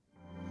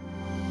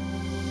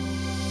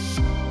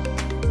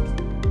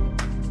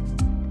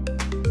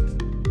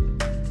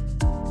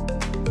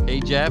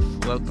Jeff.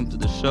 Welcome to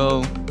the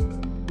show.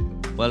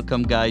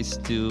 Welcome, guys,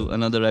 to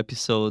another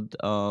episode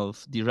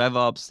of the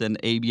RevOps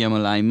and ABM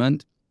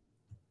alignment.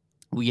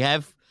 We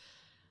have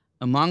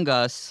among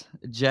us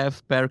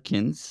Jeff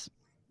Perkins,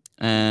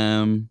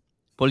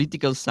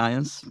 political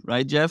science,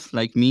 right, Jeff?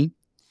 Like me.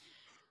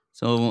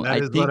 So That I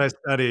is what think I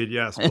studied.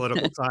 Yes,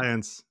 political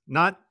science.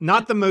 Not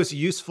the most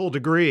useful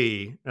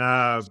degree,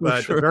 for but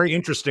a sure. very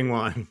interesting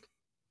one.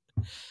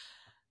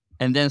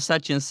 And then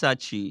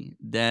Sachi,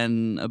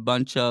 then a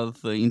bunch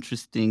of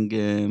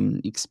interesting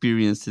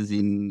experiences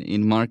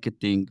in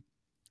marketing.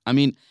 I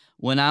mean,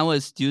 when I was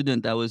a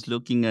student, I was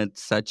looking at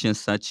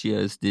Sachi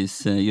as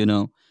this,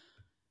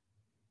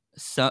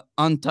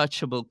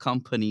 untouchable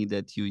company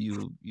that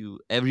you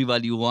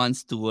everybody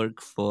wants to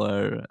work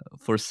for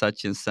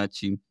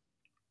Sachi,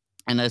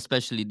 and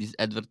especially this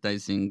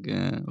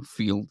advertising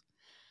field.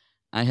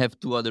 I have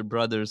two other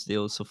brothers. They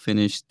also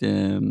finished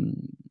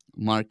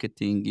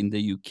marketing in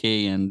the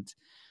UK, and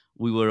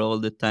we were all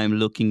the time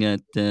looking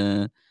at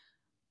the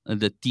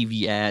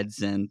TV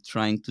ads and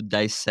trying to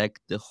dissect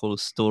the whole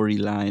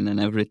storyline and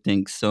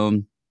everything.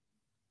 So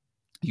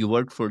you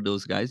worked for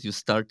those guys. You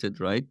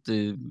started right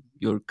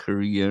your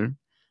career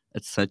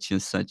at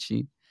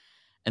Sachi,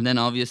 and then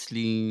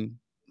obviously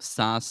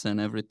SaaS and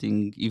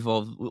everything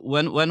evolved.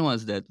 When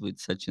was that with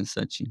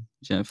Sachi,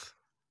 Jeff?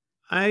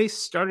 I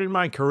started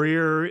my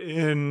career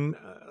in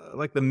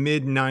like the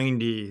mid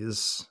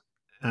 '90s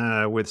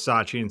with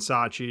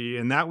Sachi,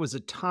 and that was a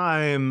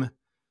time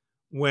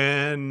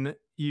when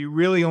you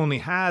really only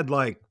had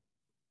like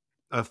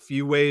a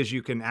few ways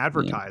you can Yeah,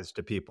 advertise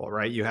to people,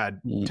 right? You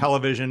had yeah,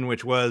 television,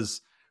 which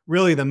was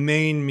really the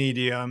main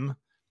medium,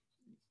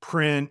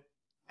 print,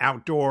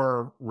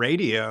 outdoor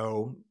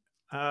radio,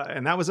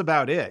 and that was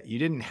about it. You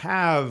didn't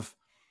have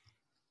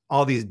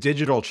all these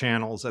digital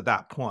channels at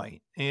that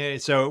point, and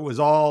so it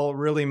was all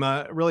really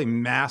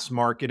mass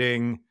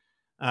marketing,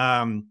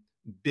 um,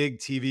 big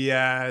TV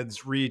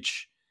ads,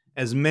 reach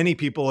as many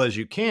people as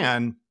you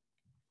can.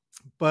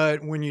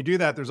 But when you do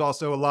that, there's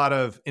also a lot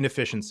of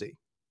inefficiency,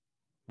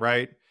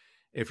 right?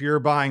 If you're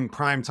buying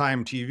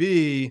primetime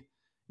TV,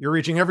 you're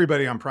reaching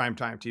everybody on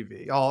primetime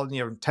TV, all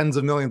tens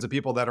of millions of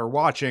people that are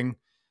watching,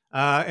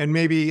 and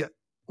maybe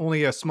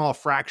only a small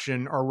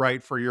fraction are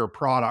right for your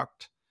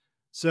product.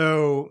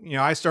 So,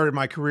 I started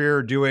my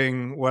career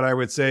doing what I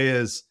would say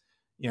is,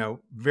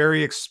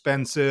 very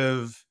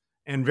expensive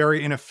and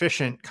very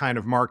inefficient kind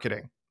of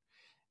marketing.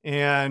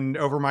 And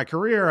over my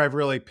career, I've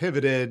really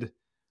pivoted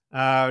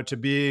to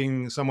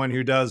being someone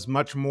who does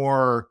much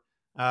more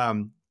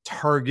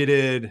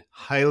targeted,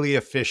 highly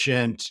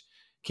efficient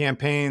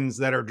campaigns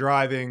that are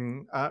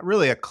driving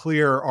really a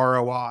clear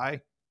ROI.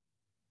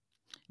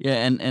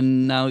 yeah.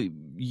 And now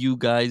you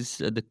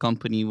guys at the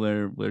company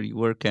where you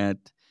work at,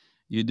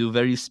 you do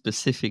very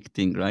specific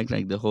thing, right?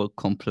 Like the whole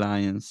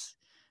compliance.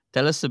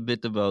 Tell us a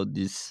bit about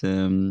this.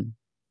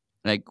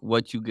 Like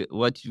what you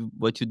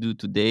do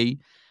today.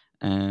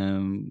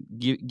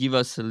 Give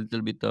us a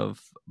little bit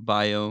of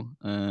bio.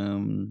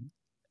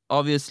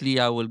 Obviously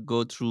I will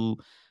go through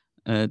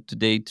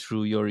today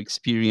through your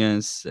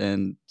experience,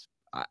 and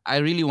I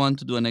really want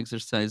to do an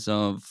exercise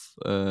of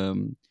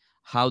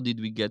how did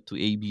we get to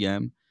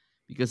ABM,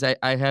 because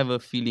I have a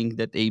feeling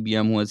that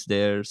ABM was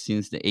there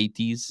since the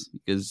 80s,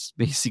 because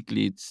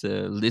basically it's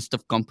a list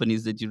of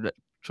companies that you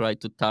try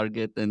to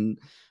target, and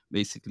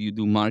basically you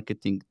do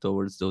marketing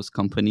towards those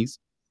companies.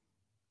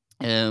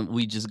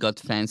 We just got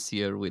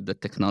fancier with the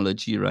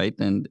technology, right?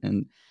 And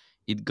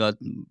it got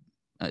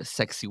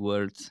sexy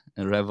words,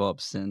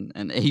 RevOps and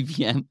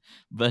AVM.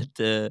 But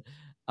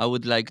I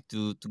would like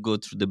to go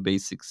through the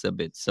basics a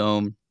bit.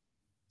 So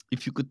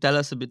if you could tell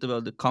us a bit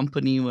about the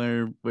company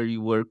where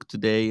you work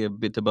today, a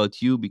bit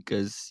about you,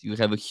 because you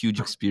have a huge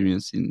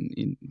experience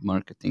in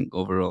marketing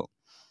overall.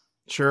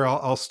 Sure,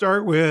 I'll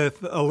start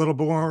with a little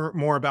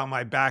more about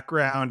my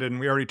background, and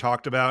we already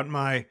talked about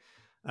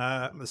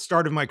the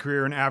start of my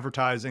career in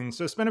advertising.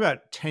 So I spent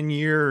about 10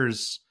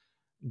 years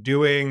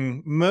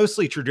doing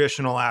mostly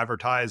traditional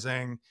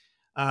advertising.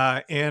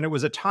 And it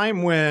was a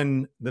time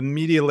when the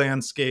media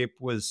landscape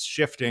was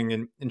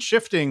shifting and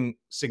shifting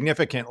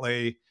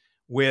significantly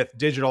with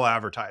digital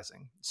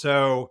advertising.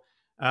 So,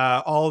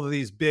 all of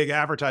these big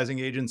advertising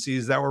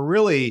agencies that were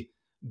really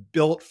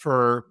built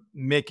for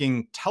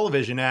making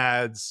television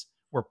ads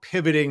were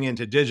pivoting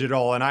into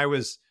digital. And I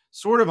was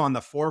sort of on the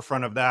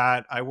forefront of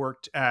that. I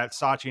worked at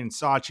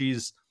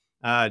Sachi's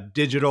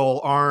digital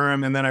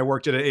arm, and then I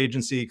worked at an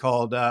agency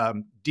called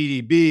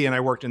DDB, and I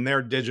worked in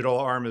their digital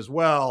arm as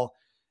well,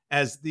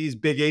 as these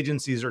big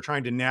agencies are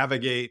trying to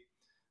navigate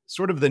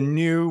sort of the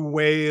new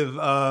wave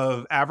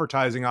of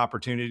advertising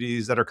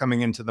opportunities that are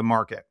coming into the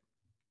market.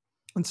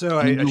 And so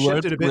And I you shifted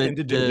worked a bit with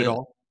into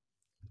digital.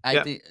 I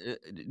Yeah. think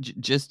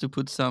just to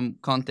put some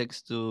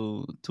context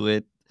to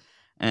it,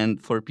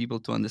 and for people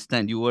to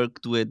understand, you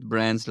worked with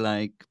brands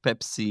like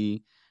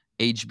Pepsi,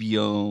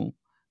 HBO,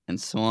 and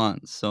so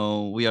on.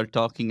 So we are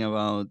talking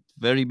about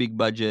very big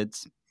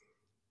budgets,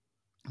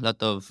 a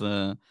lot of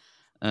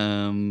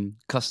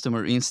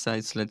customer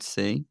insights, let's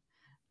say,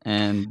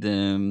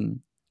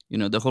 and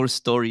the whole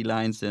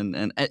storylines,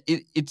 and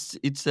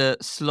it's a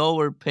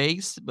slower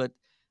pace, but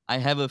I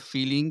have a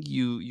feeling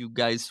you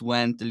guys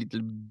went a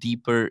little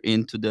deeper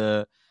into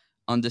the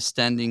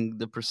understanding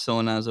the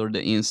personas or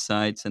the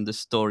insights and the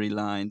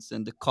storylines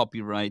and the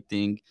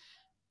copywriting.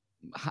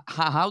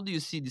 How do you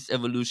see this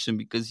evolution?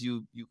 Because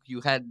you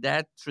had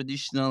that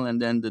traditional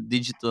and then the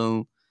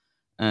digital,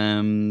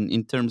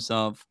 in terms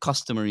of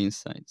customer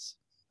insights.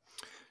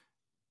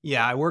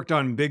 Yeah, I worked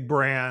on big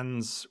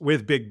brands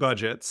with big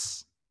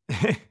budgets,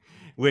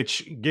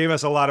 which gave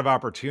us a lot of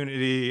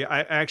opportunity.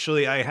 I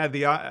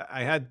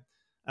had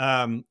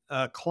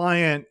a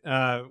client,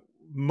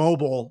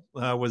 Mobil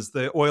was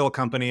the oil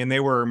company, and they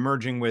were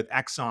merging with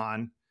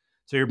Exxon.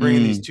 So you're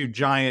bringing these Mm, two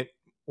giant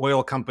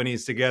oil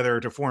companies together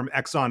to form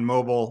Exxon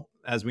Mobil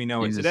as we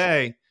know it Jesus.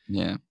 today.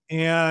 Yeah.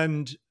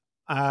 And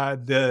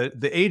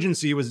the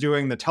agency was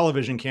doing the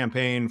television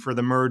campaign for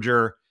the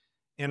merger,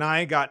 and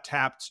I got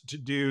tapped to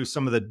do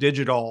some of the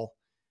digital.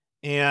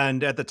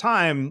 And at the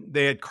time,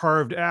 they had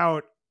carved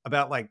out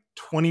about like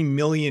 $20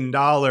 million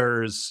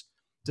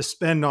to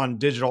spend on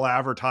digital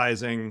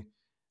advertising,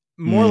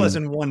 more or less Mm,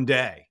 in one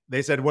day.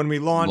 They said when we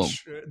whoa.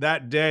 launch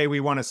that day, we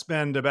want to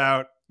spend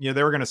about, they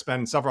were going to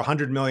spend several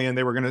hundred million.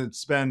 They were going to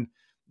spend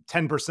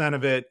 10%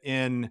 of it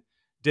in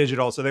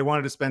digital. So they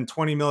wanted to spend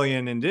 20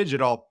 million in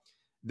digital.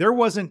 There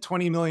wasn't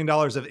 $20 million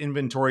of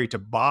inventory to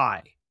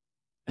buy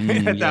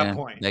at that Yeah.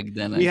 point. Back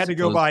then, We I had to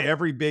go suppose. buy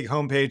every big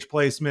homepage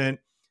placement,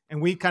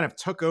 and we kind of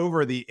took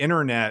over the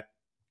internet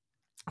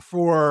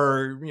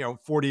for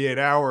 48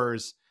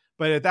 hours.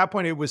 But at that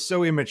point it was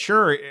so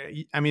immature.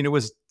 I mean, it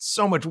was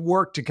so much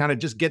work to kind of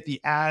just get the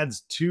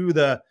ads to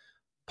the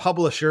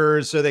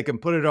publishers so they can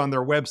put it on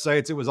their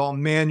websites. It was all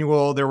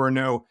manual. There were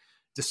no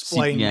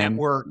display CPM.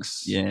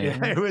 networks. Yeah,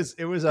 Yeah. it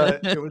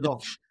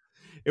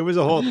was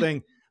a whole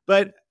thing.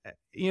 But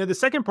the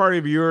second part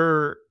of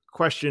your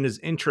question is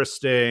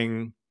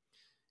interesting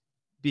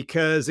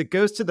because it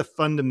goes to the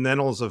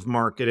fundamentals of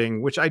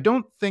marketing, which I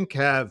don't think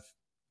have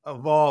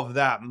evolved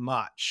that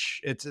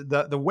much. It's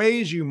the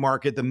ways you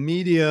market, the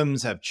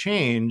mediums have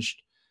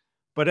changed,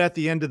 but at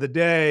the end of the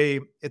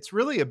day, it's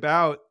really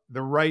about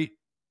the right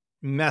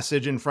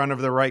message in front of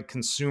the right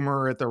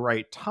consumer at the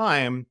right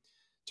time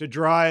to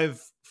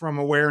drive from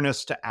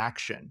awareness to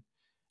action.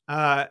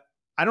 Uh,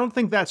 I don't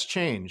think that's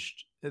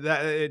changed.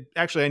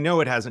 Actually, I know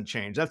it hasn't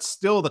changed. That's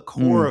still the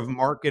core Mm, of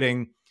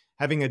marketing,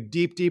 having a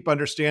deep, deep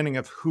understanding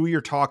of who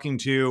you're talking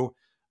to,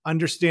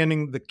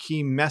 understanding the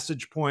key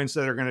message points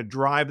that are going to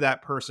drive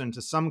that person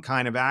to some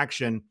kind of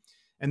action,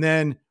 and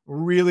then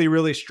really,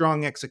 really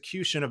strong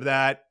execution of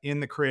that in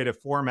the creative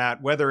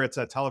format, whether it's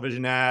a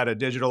television ad, a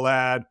digital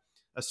ad,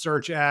 a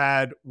search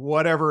ad,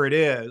 whatever it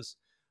is.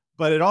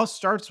 But it all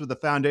starts with the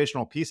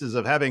foundational pieces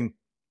of having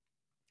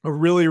a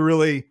really,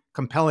 really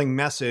compelling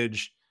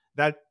message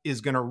that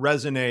is going to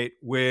resonate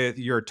with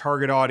your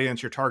target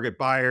audience, your target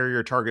buyer,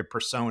 your target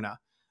persona.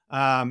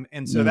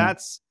 And so mm.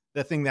 that's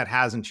the thing that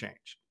hasn't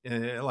changed.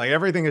 Like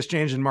everything has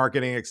changed in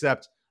marketing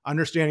except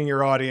understanding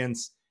your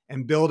audience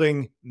and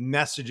building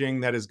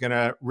messaging that is going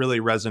to really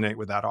resonate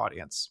with that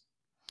audience.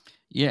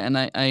 Yeah, and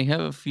I have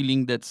a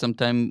feeling that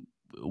sometimes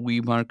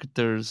we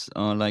marketers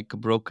are like a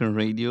broken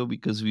radio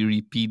because we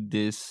repeat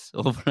this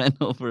over and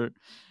over.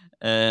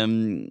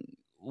 Um,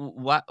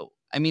 why?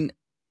 I mean,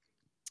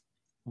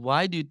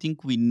 why do you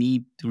think we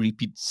need to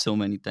repeat so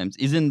many times?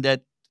 Isn't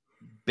that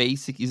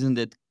basic? Isn't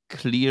that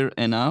clear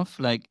enough?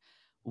 Like,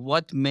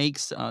 what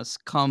makes us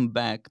come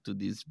back to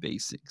these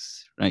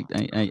basics? Right?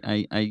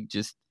 I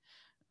just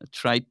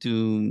try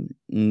to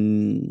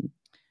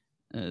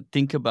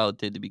think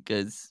about it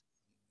because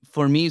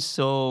for me it's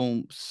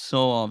so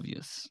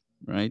obvious,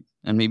 right?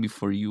 And maybe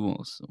for you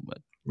also,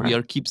 but we Right.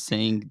 are keep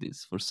saying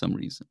this for some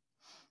reason.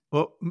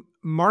 Well,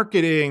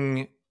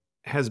 marketing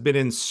has been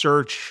in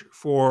search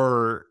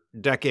for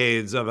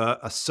decades of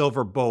a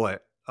silver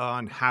bullet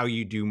on how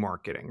you do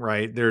marketing,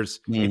 right? If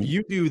Mm,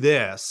 you do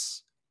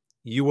this,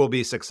 you will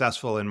be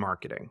successful in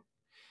marketing.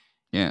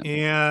 yeah.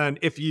 And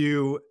if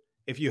you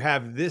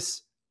have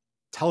this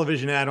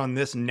television ad on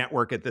this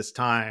network at this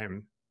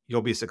time,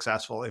 you'll be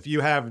successful. If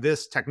you have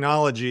this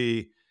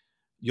technology,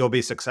 you'll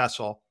be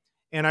successful.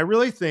 And I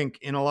really think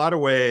in a lot of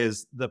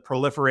ways the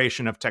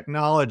proliferation of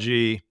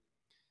technology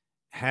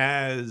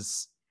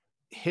has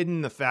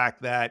hidden the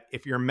fact that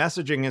if your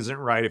messaging isn't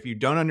right, if you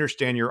don't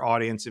understand your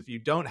audience, if you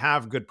don't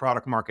have good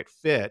product market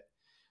fit,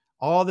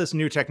 all this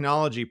new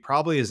technology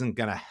probably isn't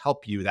going to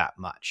help you that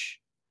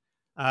much.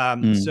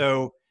 Mm,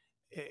 So,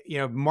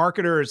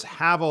 marketers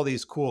have all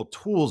these cool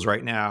tools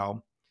right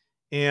now,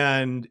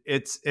 and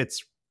it's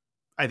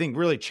I think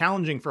really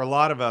challenging for a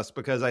lot of us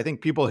because I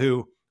think people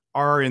who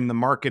are in the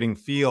marketing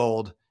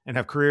field and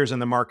have careers in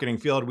the marketing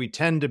field, we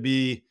tend to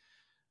be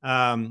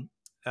um,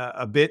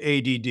 a bit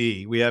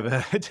ADD. We have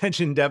a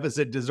attention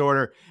deficit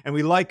disorder, and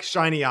we like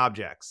shiny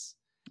objects.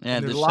 yeah,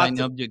 And the there's lots shiny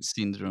of object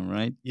syndrome,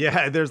 right?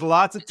 there's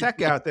lots of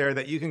tech out there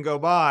that you can go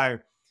buy,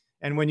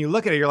 and when you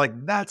look at it, you're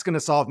like, that's going to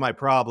solve my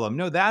problem.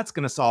 No, that's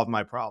going to solve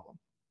my problem.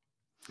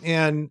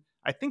 And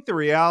I think the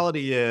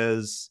reality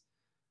is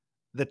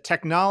the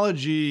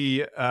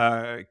technology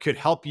could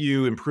help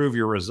you improve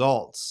your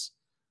results.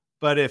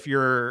 But if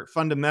your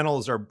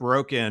fundamentals are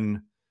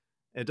broken,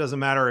 it doesn't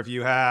matter if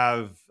you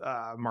have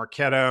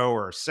Marketo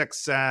or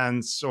Sixth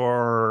Sense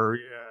or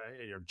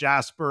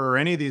Jasper or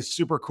any of these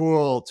super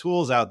cool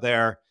tools out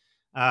there.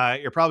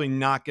 You're probably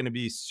not going to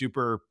be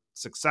super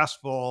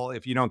successful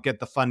if you don't get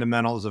the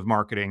fundamentals of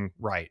marketing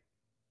right.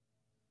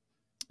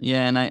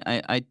 Yeah, and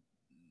I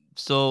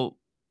so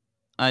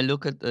I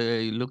look at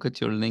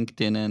your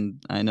LinkedIn,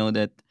 and I know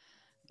that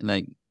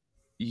like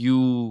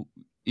you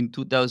in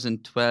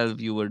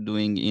 2012 you were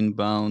doing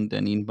inbound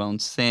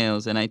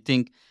sales, and I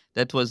think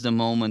that was the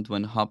moment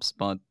when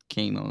HubSpot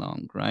came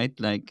along, right?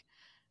 Like,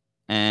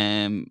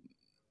 um,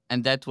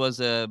 and that was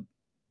a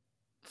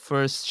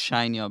first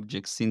shiny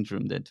object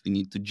syndrome that we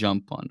need to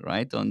jump on,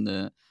 right? On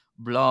the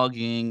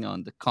blogging,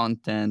 on the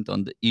content,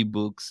 on the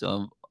ebooks,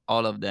 of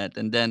all of that,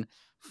 and then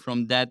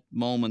from that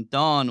moment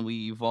on,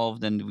 we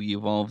evolved, and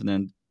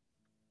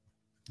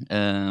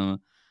uh,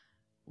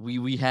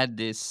 we had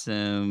this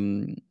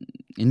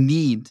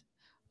need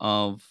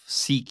of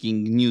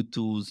seeking new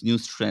tools, new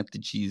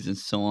strategies, and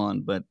so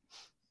on. But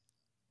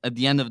at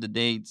the end of the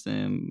day,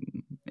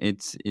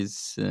 it's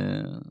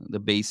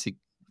the basic.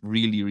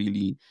 Really,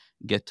 really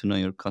get to know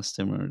your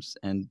customers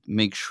and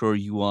make sure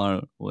you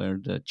are where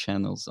the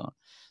channels are.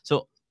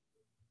 So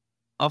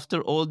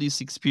after all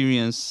this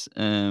experience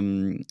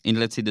in,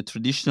 let's say, the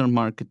traditional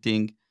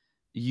marketing,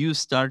 you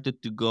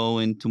started to go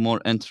into more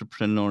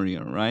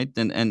entrepreneurial, right?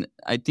 And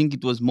I think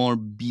it was more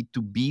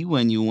B2B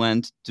when you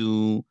went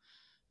to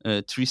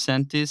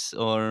Tricentis,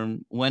 or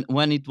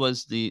when it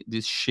was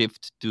this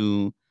shift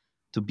to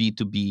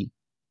B2B.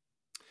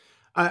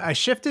 I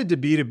shifted to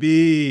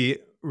B2B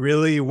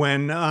really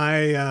when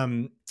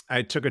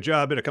I took a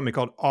job at a company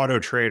called Auto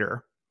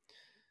Trader.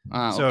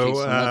 Ah, okay, So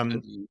so not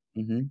really.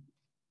 Mm-hmm.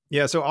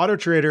 yeah, so Auto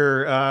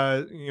Trader,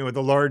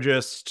 the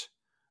largest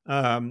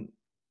um,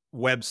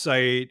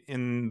 website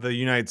in the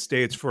United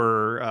States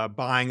for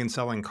buying and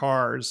selling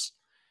cars,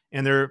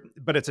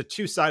 but it's a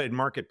two-sided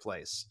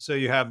marketplace. So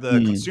you have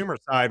the Mm. consumer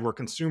side where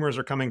consumers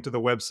are coming to the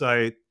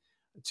website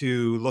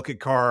to look at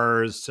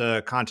cars,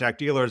 to contact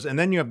dealers, and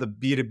then you have the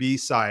B2B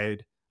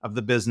side of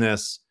the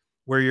business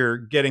where you're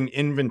getting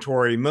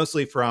inventory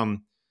mostly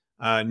from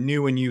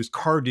new and used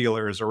car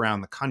dealers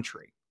around the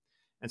country.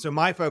 And so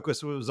my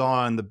focus was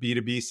on the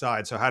B2B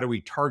side. So, how do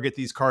we target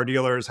these car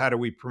dealers? How do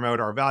we promote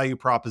our value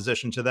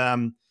proposition to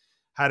them?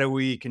 How do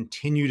we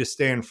continue to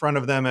stay in front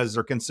of them as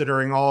they're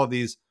considering all of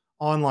these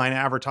online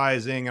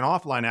advertising and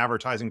offline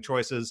advertising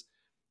choices?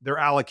 They're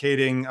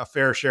allocating a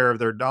fair share of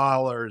their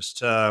dollars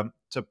to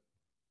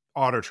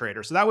Auto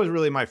Trader. So that was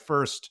really my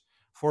first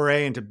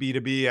foray into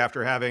B2B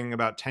after having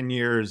about 10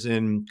 years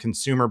in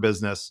consumer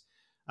business.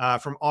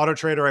 From Auto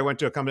Trader, I went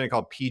to a company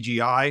called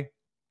PGI.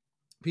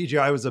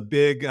 PGI was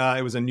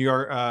it was a New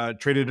York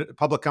traded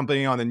public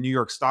company on the New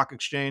York Stock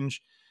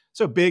Exchange.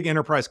 So big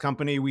enterprise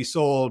company. We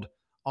sold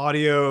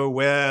audio,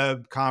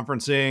 web,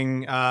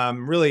 conferencing,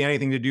 really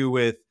anything to do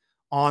with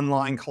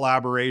online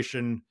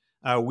collaboration.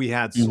 We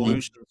had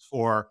Mm-hmm. solutions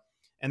for,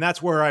 and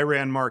that's where I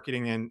ran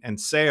marketing and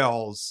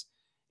sales,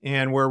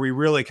 and where we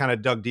really kind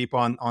of dug deep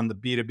on the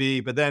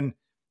B2B. But then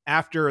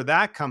after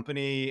that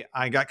company,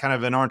 I got kind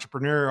of an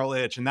entrepreneurial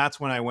itch, and that's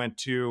when I went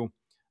to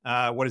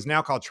what is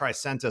now called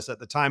Tricentis. At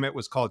the time, it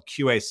was called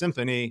QA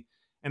Symphony.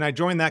 And I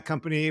joined that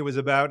company. It was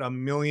about $1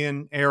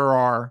 million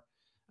ARR,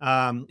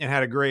 and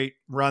had a great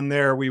run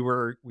there. We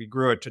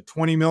grew it to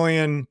 20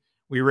 million.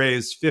 We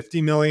raised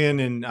 50 million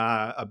in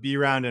a B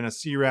round and a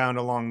C round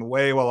along the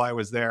way while I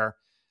was there.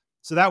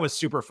 So that was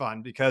super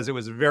fun because it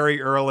was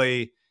very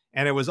early,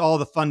 and it was all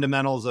the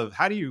fundamentals of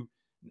how do you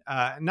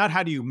not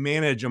how do you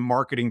manage a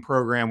marketing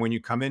program when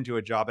you come into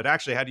a job, but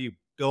actually how do you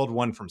build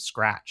one from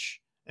scratch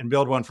and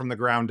build one from the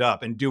ground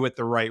up and do it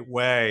the right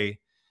way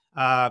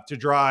to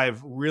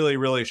drive really,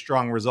 really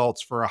strong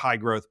results for a high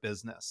growth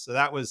business. So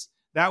that was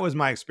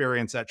my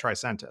experience at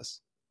Tricentis.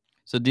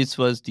 So this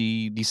was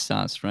the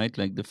SaaS, right?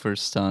 Like the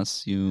first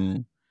SaaS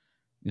you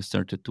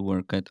started to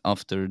work at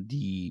after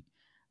the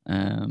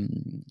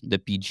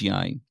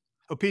PGI.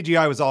 Oh,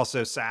 PGI was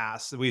also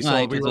SaaS. Ah,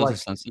 it We was were also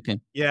like, SaaS. Okay.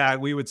 yeah,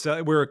 we would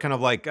sell, we were kind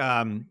of like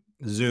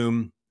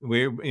Zoom,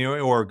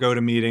 or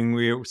GoToMeeting.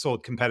 We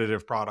sold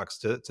competitive products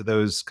to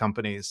those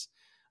companies.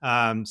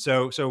 I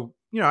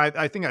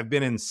think I've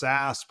been in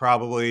SaaS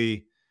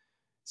probably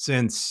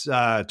since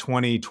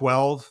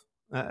 2012.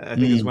 I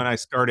think is when Mm. I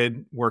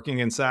started working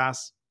in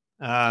SaaS,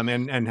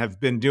 and have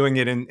been doing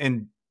it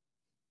in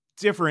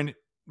different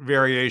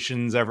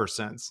variations ever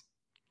since.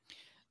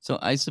 So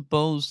I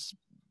suppose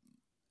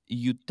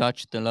you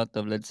touched a lot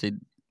of, let's say,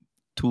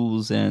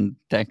 tools and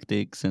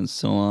tactics and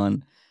so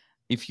on.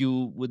 If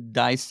you would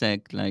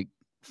dissect, like,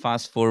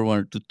 fast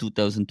forward to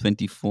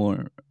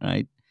 2024,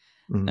 right?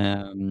 Mhm.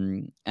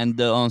 And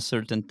the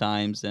uncertain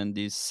times and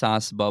this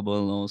SaaS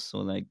bubble, also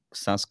like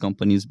SaaS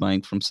companies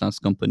buying from SaaS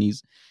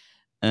companies.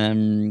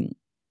 Um,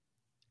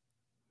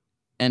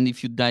 and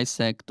if you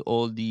dissect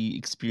all the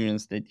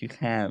experience that you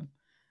have,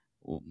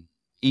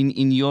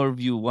 in your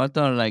view, what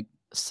are like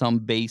some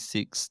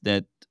basics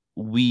that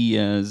we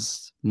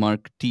as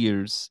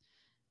marketeers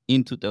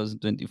in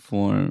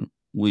 2024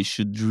 we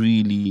should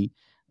really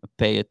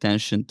pay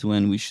attention to,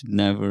 and we should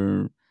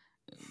never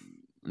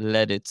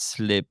let it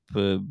slip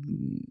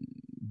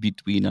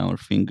between our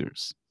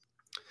fingers.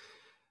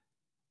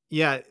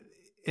 Yeah,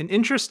 an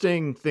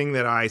interesting thing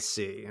that I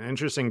see, an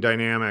interesting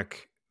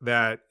dynamic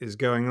that is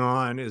going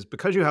on is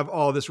because you have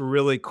all this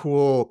really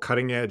cool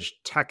cutting edge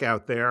tech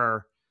out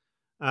there,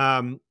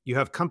 you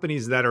have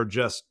companies that are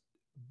just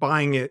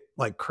buying it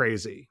like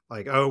crazy.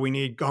 Like, oh, we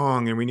need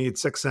Gong and we need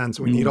Sixth Sense,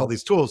 and we need all Mm,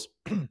 these tools.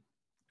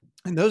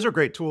 And those are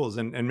great tools,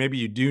 and maybe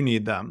you do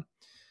need them.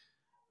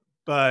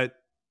 But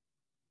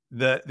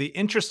the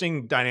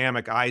interesting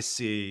dynamic I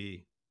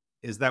see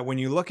is that when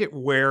you look at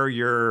where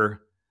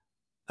your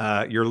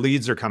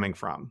leads are coming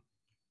from,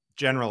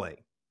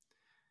 generally,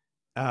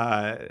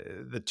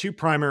 the two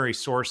primary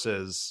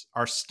sources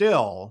are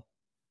still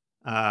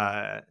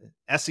uh,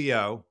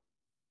 SEO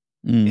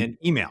mm, and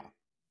email,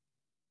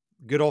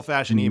 good old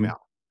fashioned mm, email.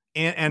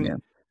 And yeah.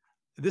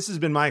 this has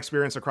been my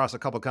experience across a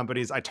couple of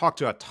companies. I talk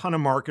to a ton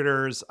of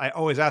marketers. I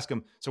always ask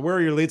them, so where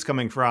are your leads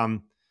coming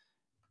from?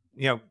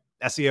 You know,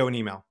 SEO and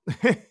email.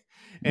 Mm.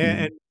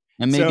 And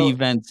And maybe so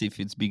events if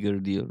it's bigger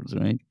deals,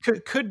 right?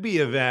 could be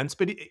events,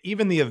 but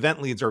even the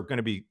event leads are going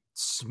to be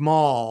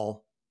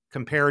small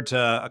compared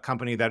to a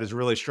company that is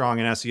really strong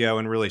in SEO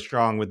and really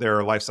strong with their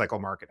lifecycle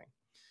marketing.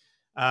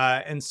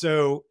 And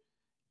so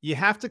you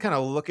have to kind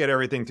of look at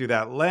everything through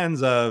that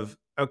lens of,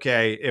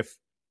 okay, if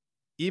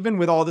even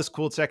with all this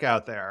cool tech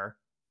out there,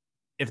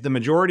 if the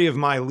majority of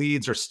my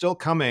leads are still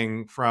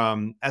coming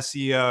from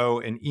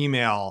SEO and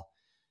email,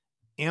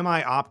 am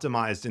I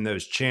optimized in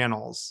those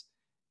channels?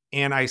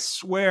 And I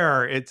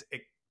swear it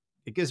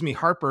gives me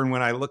heartburn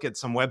when I look at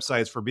some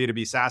websites for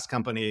B2B SaaS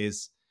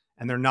companies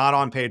and they're not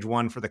on page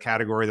one for the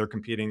category they're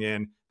competing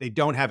in. They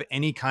don't have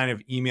any kind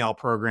of email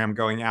program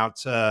going out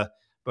to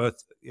both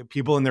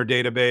people in their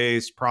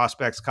database,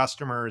 prospects,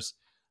 customers.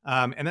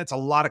 And that's a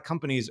lot of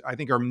companies I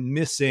think are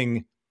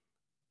missing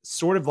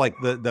sort of like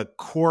the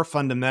core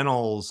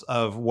fundamentals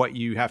of what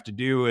you have to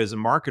do as a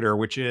marketer,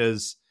 which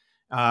is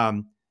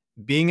um,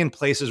 being in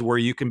places where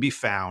you can be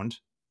found,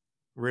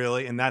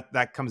 really, and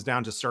that comes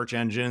down to search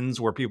engines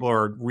where people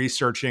are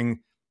researching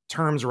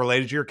terms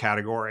related to your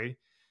category,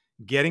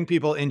 getting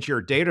people into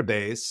your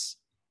database,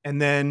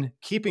 and then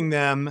keeping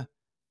them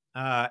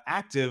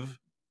active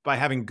by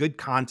having good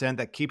content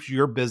that keeps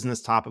your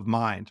business top of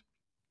mind.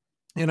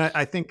 And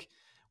I think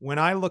when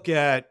I look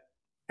at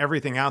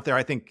everything out there,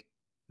 I think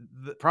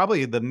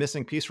probably the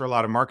missing piece for a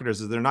lot of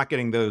marketers is they're not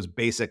getting those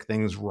basic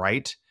things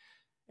right.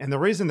 And the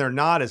reason they're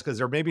not is because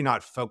they're maybe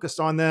not focused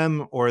on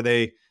them, or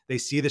they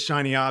see the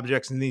shiny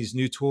objects and these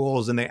new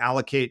tools and they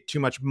allocate too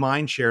much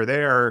mind share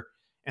there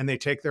and they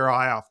take their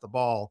eye off the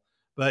ball.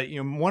 But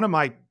one of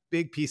my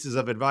big pieces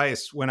of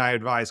advice when I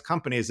advise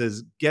companies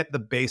is get the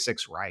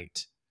basics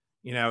right.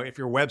 If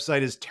your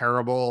website is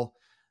terrible,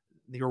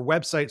 your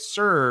website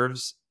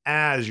serves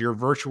as your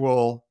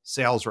virtual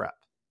sales rep,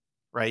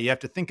 right? You have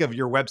to think of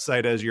your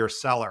website as your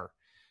seller.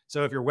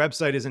 So if your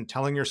website isn't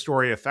telling your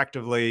story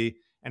effectively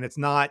and it's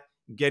not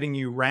getting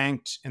you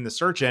ranked in the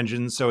search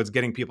engines, so it's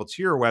getting people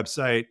to your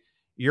website,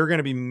 you're going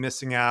to be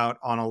missing out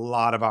on a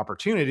lot of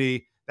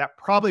opportunity that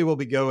probably will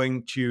be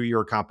going to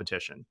your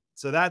competition.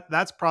 So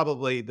that's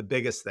probably the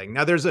biggest thing.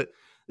 Now there's a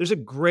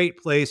great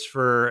place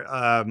for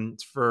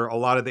a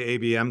lot of the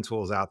ABM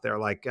tools out there.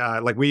 Like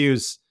we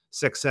use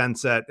Sixth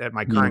Sense at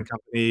my Yeah. current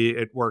company.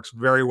 It works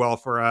very well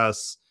for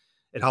us.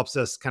 It helps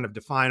us kind of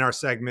define our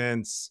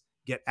segments,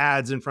 get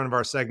ads in front of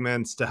our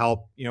segments to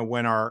help,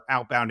 when our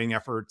outbounding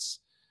efforts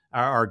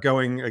are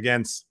going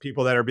against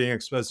people that are being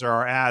exposed to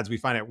our ads, we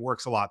find it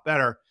works a lot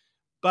better.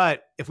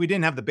 But if we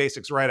didn't have the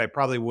basics right, I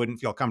probably wouldn't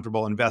feel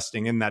comfortable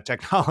investing in that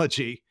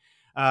technology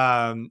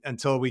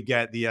until we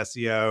get the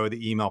SEO,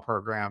 the email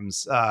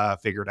programs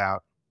figured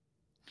out.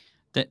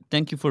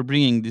 Thank you for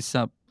bringing this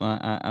up.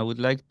 I would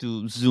like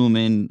to zoom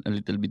in a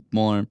little bit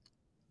more,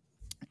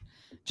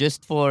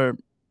 just for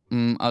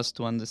us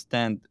to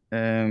understand.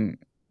 When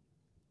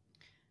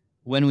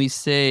we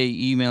say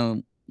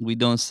email, we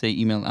don't say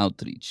email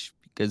outreach,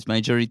 because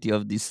majority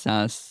of these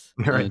SaaS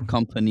Right.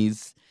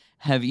 companies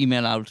have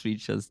email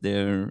outreach as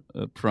their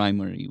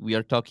primary. We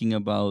are talking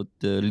about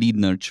lead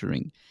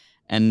nurturing,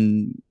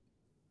 and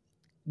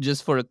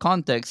just for a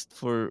context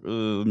for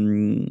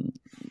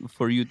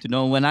you to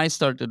know, when I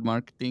started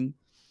marketing,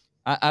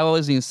 I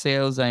was in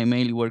sales. I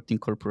mainly worked in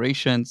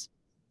corporations,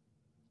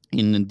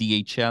 in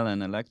DHL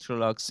and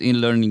Electrolux, in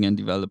learning and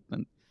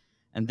development.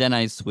 And then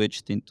I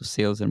switched into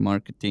sales and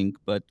marketing.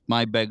 But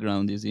my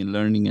background is in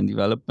learning and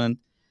development.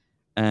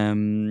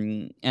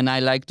 And I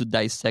like to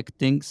dissect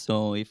things.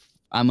 So if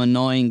I'm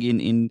annoying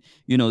in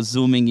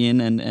zooming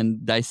in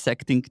and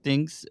dissecting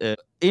things.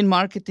 In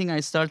marketing, I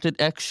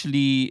started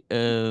actually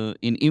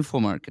in info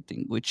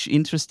marketing, which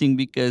interesting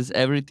because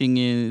everything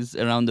is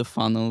around the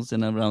funnels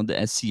and around the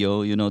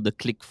SEO, the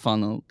click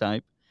funnel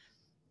type.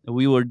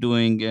 We were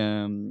doing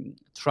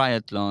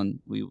triathlon.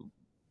 We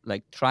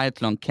like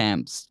triathlon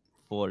camps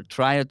for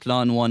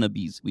triathlon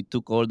wannabes. We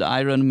took all the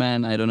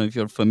Ironman. I don't know if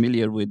you're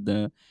familiar with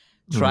the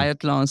Mm.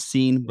 triathlon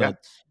scene, Yeah. but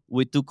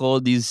we took all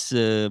these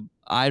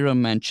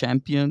Ironman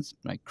champions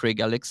like Craig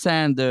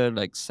Alexander,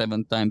 like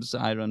 7 times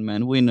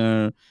Ironman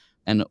winner,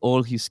 and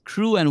all his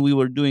crew, and we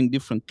were doing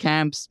different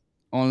camps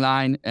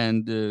online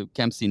and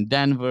camps in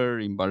Denver,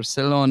 in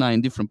Barcelona,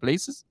 in different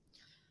places.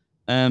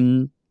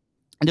 And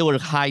they were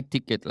high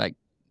ticket, like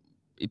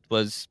it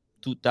was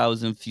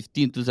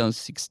 2015,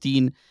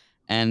 2016,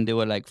 and they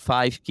were like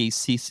 5K,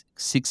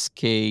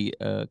 6K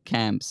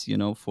camps,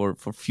 for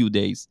few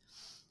days.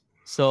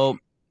 So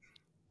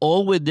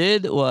all we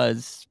did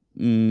was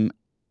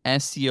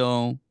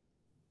SEO,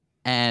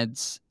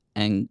 ads,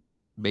 and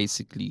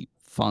basically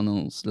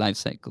funnels,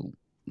 lifecycle,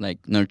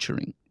 like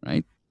nurturing,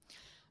 right?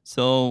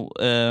 So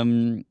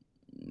then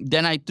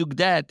I took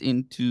that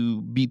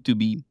into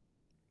B2B,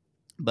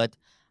 but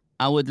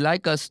I would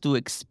like us to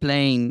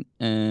explain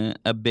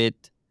a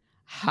bit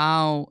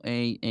how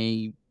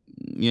a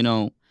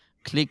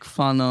click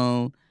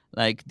funnel,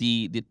 like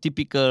the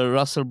typical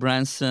Russell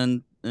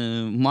Brunson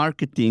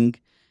marketing,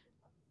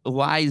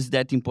 why is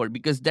that important?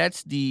 Because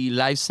that's the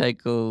life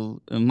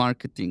cycle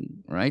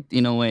marketing, right?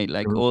 In a way,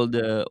 like Mhm.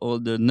 all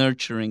the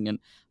nurturing and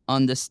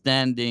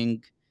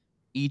understanding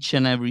each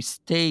and every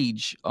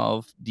stage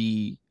of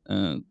the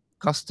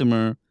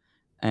customer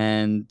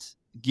and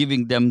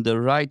giving them the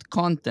right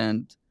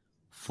content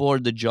for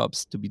the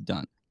jobs to be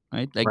done,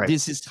 right? Like Right.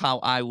 this is how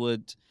I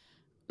would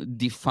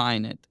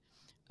define it.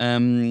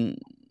 um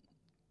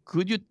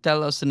could you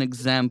tell us an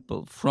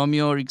example from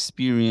your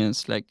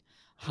experience, like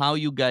how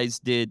you guys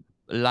did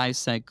life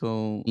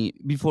cycle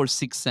before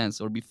Sixth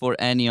Sense or before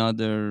any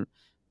other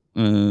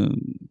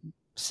um,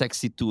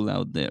 sexy tool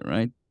out there,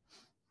 right?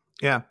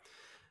 Yeah.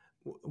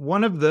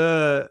 One of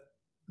the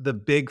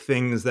big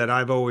things that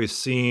I've always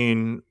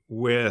seen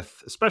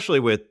with, especially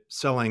with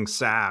selling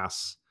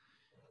SaaS,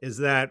 is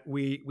that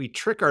we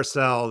trick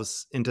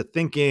ourselves into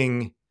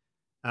thinking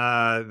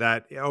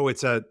that, oh,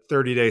 it's a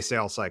 30-day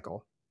sales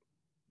cycle.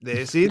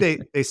 They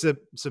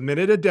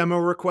submitted a demo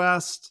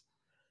request,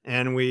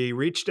 and we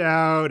reached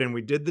out and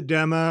we did the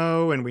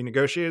demo and we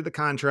negotiated the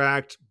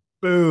contract.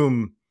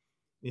 Boom,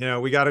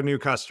 we got a new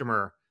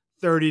customer.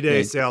 30-day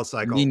Yeah, sales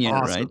cycle. linear,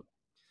 right? Awesome.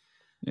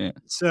 Yeah.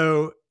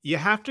 So you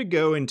have to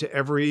go into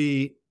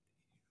every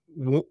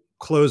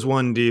close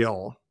one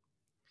deal.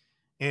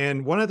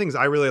 And one of the things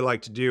I really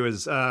like to do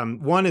is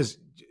one is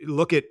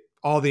look at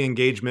all the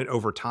engagement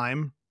over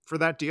time for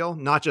that deal,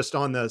 not just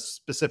on the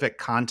specific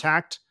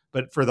contact,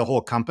 but for the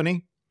whole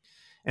company,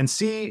 and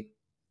see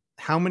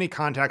how many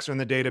contacts are in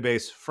the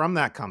database from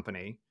that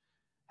company,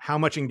 how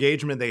much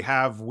engagement they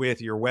have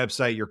with your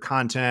website, your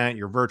content,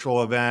 your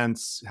virtual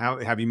events, how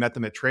have you met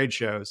them at trade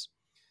shows.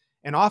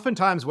 And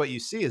oftentimes what you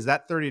see is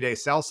that 30-day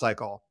sales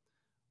cycle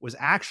was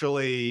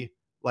actually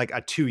like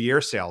a 2-year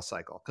sales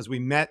cycle, because we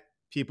met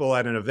people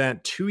at an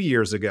event 2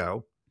 years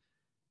ago.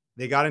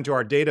 They got into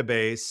our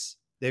database.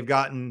 They've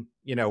gotten,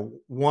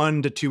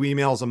 1 to 2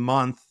 emails a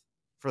month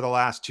for the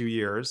last 2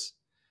 years.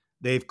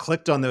 They've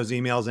clicked on those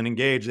emails and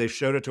engaged. They've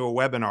showed it to a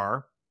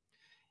webinar.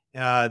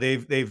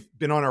 They've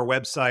been on our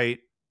website,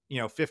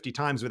 50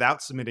 times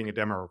without submitting a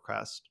demo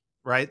request,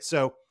 right?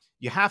 So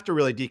you have to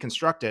really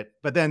deconstruct it.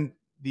 But then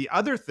the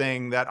other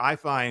thing that I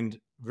find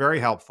very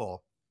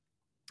helpful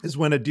is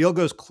when a deal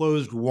goes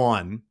closed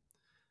won,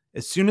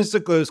 as soon as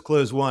it goes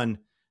closed won,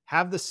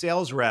 have the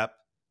sales rep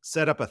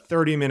set up a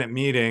 30-minute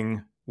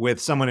meeting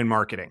with someone in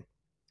marketing.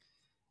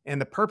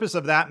 And the purpose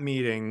of that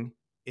meeting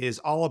is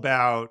all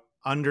about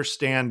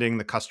understanding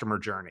the customer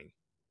journey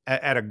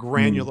at a Mm.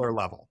 granular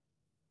level.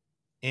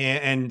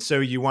 And so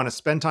you want to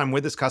spend time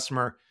with this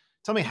customer.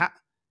 Tell me,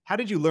 how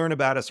did you learn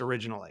about us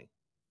originally?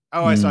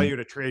 Oh, I saw Mm. you at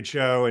a trade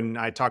show and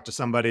I talked to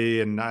somebody,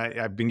 and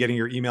I've been getting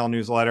your email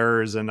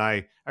newsletters, and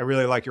I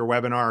really like your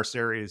webinar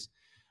series.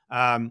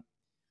 Um,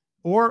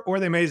 or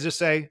they may just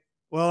say,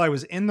 well, I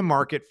was in the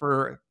market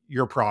for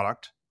your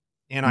product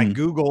and I Mm.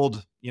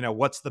 Googled,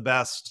 what's the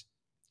best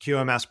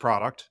QMS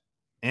product.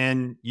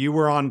 And you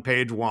were on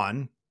page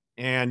one,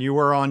 and you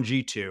were on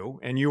G2,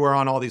 and you were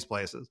on all these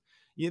places.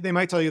 They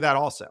might tell you that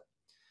also.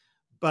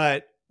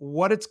 But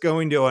what it's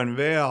going to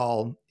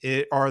unveil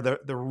are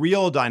the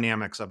real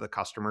dynamics of the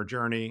customer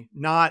journey,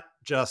 not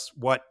just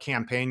what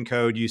campaign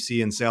code you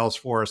see in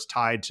Salesforce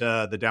tied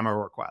to the demo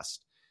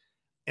request.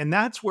 And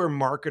that's where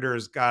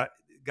marketers got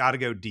to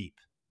go deep.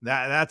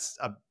 That's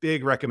a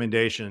big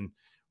recommendation.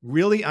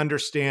 Really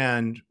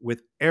understand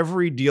with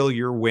every deal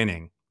you're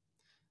winning,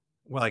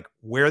 like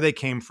where they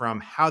came from,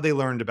 how they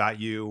learned about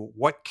you,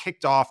 what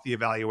kicked off the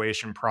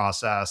evaluation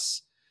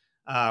process,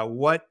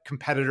 what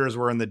competitors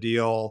were in the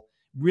deal.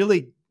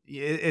 Really,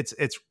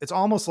 it's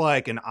almost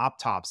like an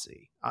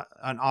autopsy, of,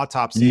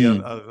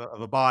 Mm.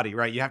 of a body,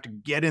 right? You have to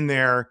get in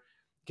there,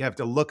 you have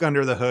to look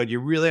under the hood. You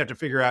really have to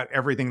figure out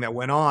everything that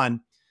went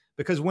on,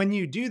 because when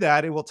you do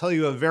that, it will tell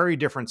you a very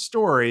different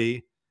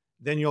story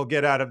than you'll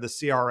get out of the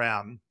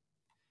CRM,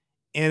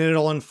 and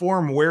it'll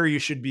inform where you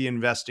should be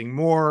investing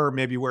more,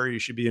 maybe where you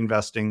should be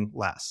investing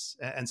less.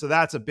 And so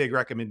that's a big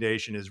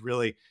recommendation, is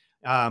really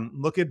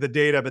look at the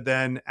data, but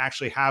then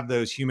actually have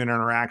those human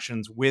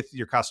interactions with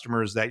your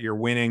customers that you're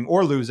winning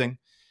or losing.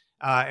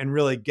 and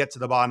really get to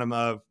the bottom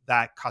of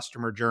that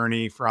customer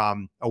journey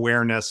from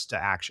awareness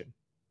to action.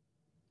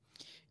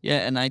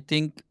 Yeah, and I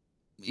think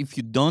if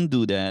you don't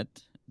do that,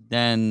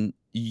 then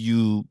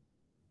you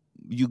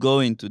go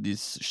into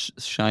this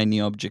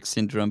shiny object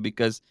syndrome,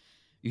 because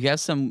you have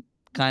some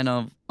kind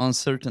of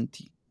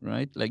uncertainty,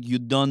 right? Like you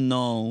don't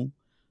know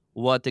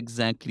what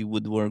exactly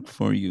would work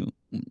for you,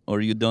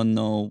 or you don't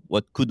know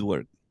what could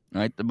work,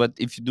 right? But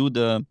if you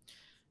do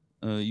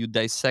you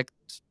dissect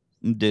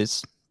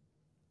this,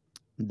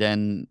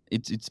 then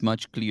it's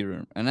much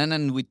clearer. And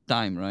then with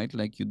time, right?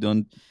 Like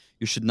you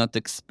should not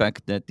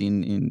expect that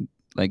in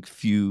like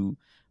few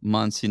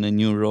months in a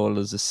new role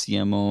as a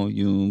CMO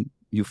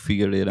you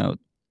figure it out.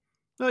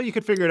 Well, you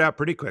could figure it out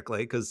pretty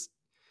quickly because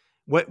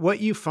what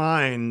you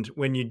find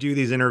when you do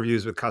these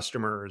interviews with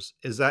customers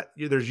is that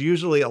there's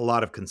usually a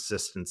lot of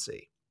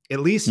consistency, at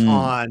least Mm,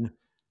 on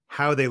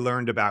how they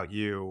learned about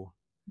you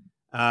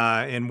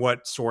and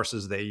what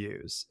sources they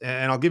use.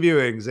 And I'll give you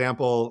an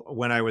example.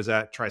 When I was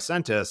at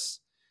Tricentis,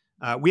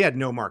 we had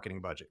no marketing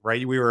budget,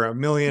 right? We were 1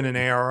 million in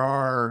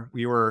ARR.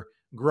 We were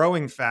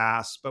growing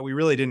fast, but we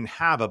really didn't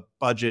have a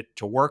budget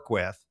to work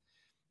with.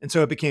 And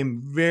so it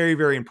became very,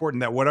 very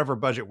important that whatever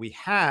budget we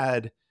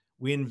had,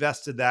 we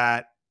invested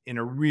that in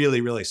a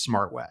really, really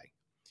smart way.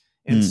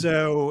 And mm.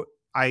 so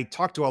I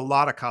talked to a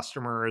lot of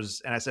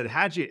customers and I said,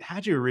 how'd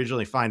you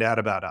originally find out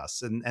about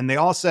us? And they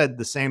all said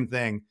the same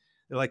thing.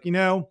 They're like,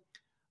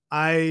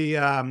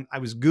 I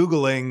was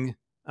Googling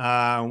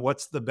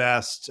what's the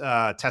best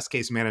test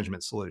case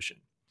management solution.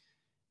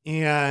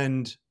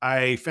 And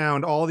I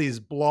found all these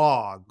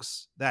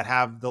blogs that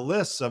have the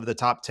lists of the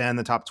top 10,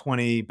 the top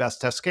 20 best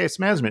test case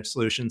management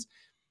solutions.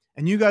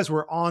 And you guys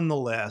were on the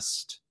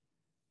list.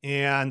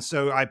 And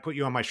so I put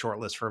you on my short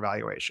list for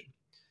evaluation.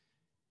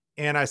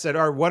 And I said,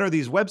 what are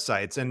these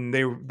websites? And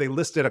they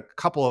listed a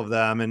couple of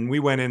them. And we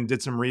went and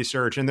did some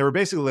research. And there were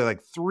basically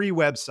like 3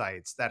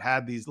 websites that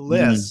had these Mm.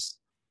 lists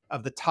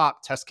of the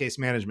top test case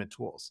management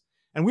tools.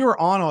 And we were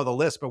on all the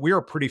lists, but we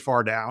were pretty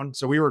far down.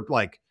 So we were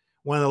like,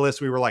 one of the lists,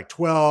 we were like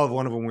 12,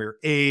 one of them we were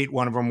 8,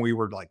 one of them we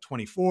were like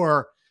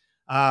 24.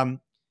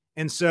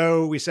 And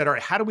so we said, all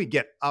right, how do we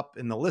get up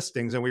in the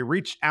listings? And we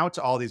reached out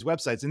to all these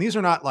websites. And these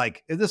are not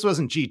like, this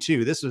wasn't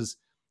G2. This was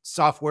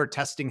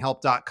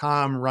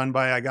softwaretestinghelp.com run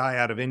by a guy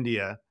out of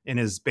India in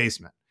his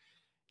basement.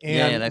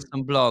 Yeah, And like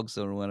some blogs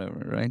or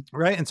whatever, right?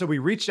 right. And so we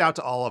reached out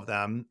to all of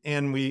them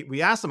and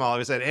we asked them all,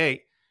 we said,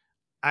 hey,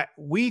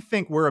 we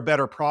think we're a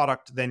better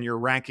product than you're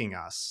ranking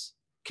us.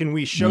 Can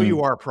we show Mm.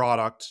 you our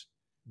product,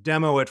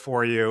 demo it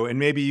for you, and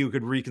maybe you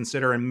could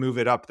reconsider and move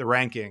it up the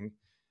ranking?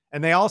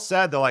 And they all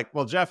said, they're like,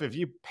 well, Jeff, if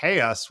you pay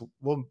us,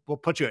 we'll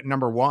put you at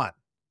number 1.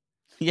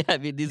 Yeah, I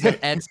mean, these are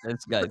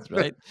AdSense guys,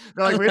 right?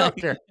 They're like, we don't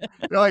care.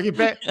 They're like, you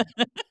pay.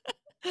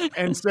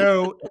 And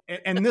so,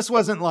 and this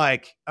wasn't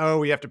like, oh,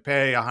 we have to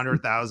pay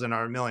 100,000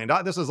 or $1 million.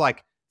 This was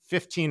like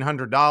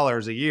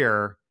 $1,500 a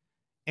year.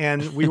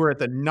 And we were at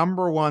the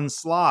number 1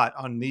 slot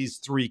on these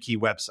 3 key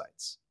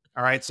websites.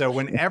 All right. So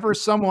whenever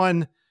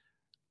someone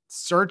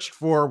searched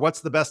for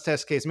what's the best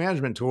test case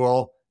management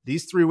tool,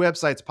 these 3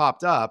 websites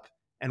popped up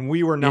and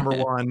we were number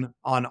Yeah, 1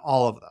 on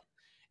all of them.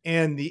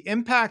 And the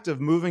impact of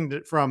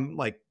moving from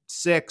like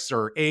 6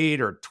 or 8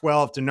 or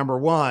 12 to number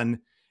 1,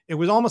 it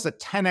was almost a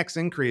 10x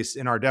increase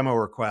in our demo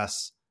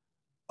requests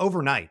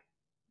overnight.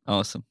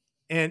 awesome.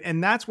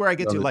 And that's where I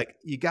get Love to, it. like,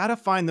 you got to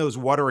find those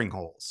watering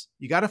holes.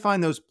 You got to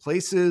find those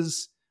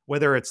places,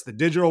 whether it's the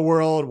digital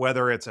world,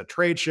 whether it's a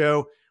trade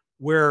show,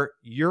 where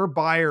your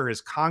buyer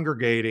is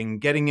congregating,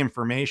 getting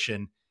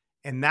information.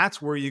 And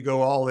that's where you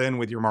go all in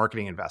with your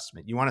marketing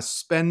investment. You want to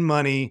spend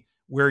money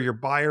where your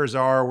buyers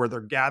are, where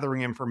they're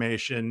gathering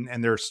information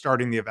and they're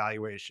starting the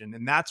evaluation.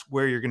 And that's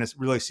where you're going to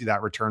really see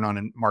that return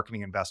on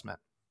marketing investment.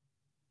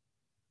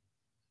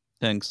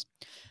 Thanks.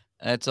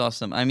 That's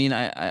awesome. I mean,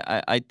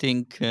 I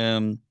think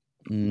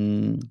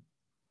mm,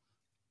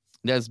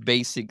 that's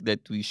basic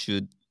that we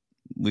should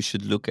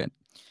look at.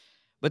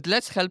 But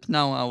let's help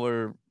now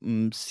our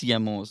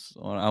CMOs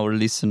or our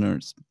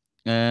listeners.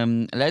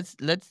 Let's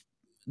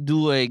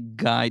do a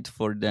guide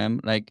for them,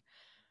 like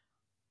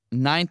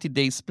 90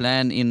 days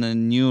plan in a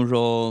new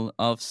role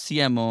of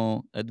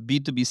CMO at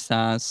B2B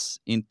SaaS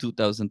in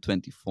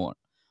 2024.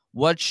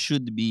 What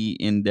should be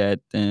in that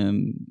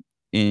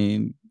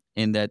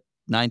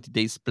 90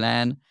 days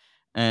plan,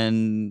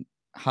 and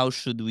how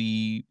should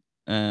we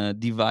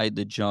divide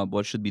the job?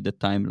 What should be the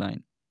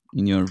timeline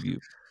in your view?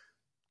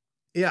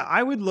 Yeah,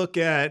 I would look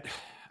at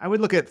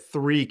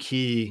 3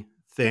 key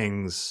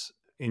things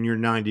in your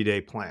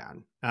 90-day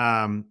plan.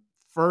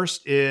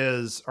 First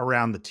is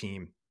around the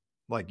team.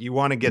 Like, you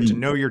want to get to Mm.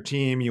 know your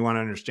team, you want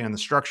to understand the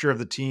structure of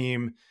the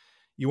team,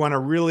 you want to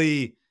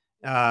really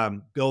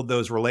build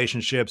those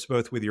relationships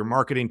both with your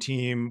marketing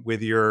team,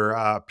 with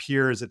your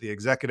peers at the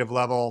executive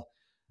level.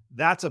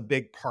 That's a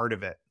big part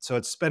of it. So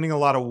it's spending a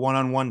lot of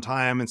one-on-one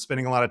time and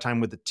spending a lot of time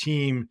with the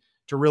team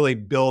to really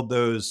build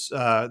those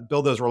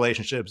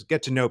relationships,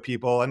 get to know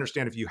people,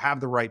 understand if you have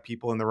the right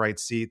people in the right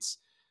seats.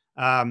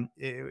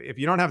 If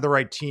you don't have the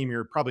right team,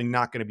 you're probably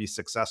not going to be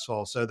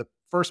successful. So the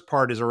first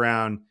part is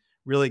around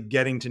really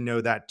getting to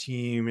know that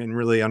team and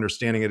really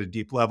understanding at a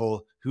deep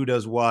level who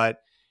does what,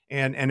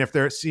 and if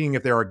they're seeing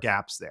if there are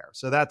gaps there.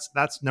 So that's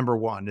number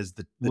one, is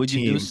the Would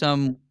you do team.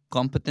 some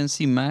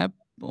competency map?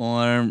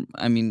 Or,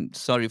 I mean,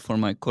 sorry for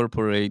my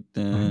corporate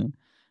Mhm.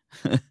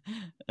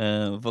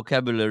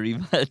 vocabulary,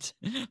 but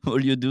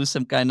will you do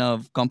some kind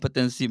of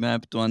competency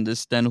map to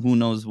understand who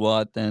knows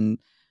what, and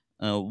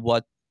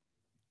what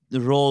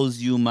roles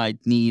you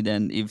might need,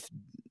 and if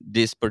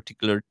this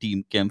particular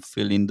team can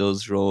fill in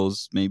those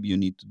roles, maybe you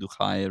need to do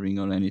hiring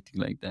or anything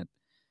like that?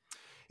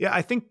 Yeah,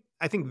 I think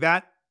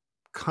that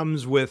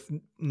comes with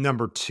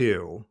number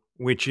two,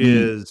 which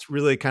Mm, is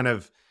really kind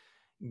of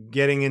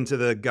getting into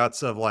the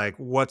guts of like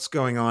what's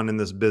going on in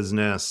this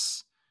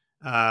business,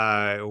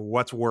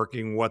 what's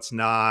working, what's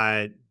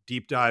not,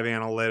 deep dive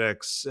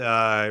analytics,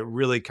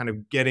 really kind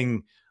of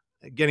getting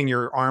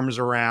your arms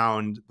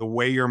around the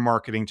way you're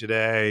marketing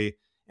today,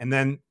 and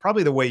then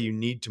probably the way you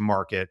need to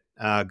market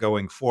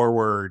going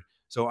forward.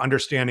 So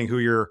understanding who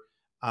your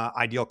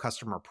ideal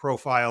customer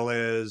profile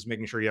is,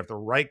 making sure you have the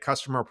right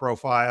customer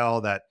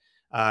profile, that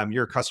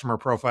your customer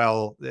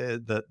profile,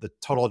 the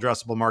total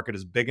addressable market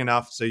is big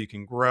enough so you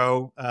can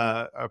grow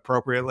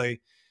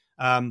appropriately.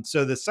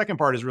 So the second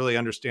part is really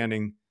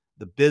understanding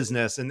the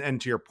business,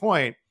 and to your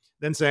point,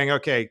 then saying,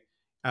 okay,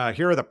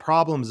 here are the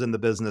problems in the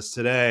business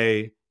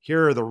today.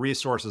 Here are the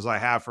resources I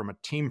have from a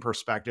team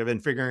perspective,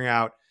 and figuring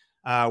out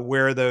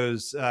where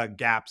those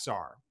gaps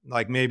are.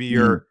 Like maybe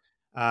mm,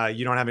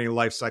 you don't have any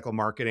life cycle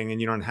marketing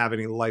and you don't have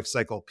any life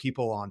cycle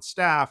people on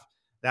staff.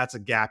 That's a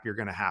gap you're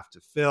going to have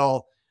to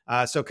fill.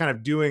 So kind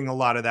of doing a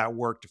lot of that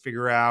work to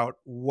figure out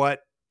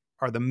what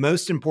are the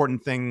most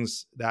important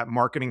things that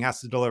marketing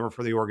has to deliver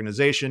for the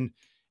organization,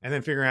 and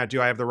then figuring out,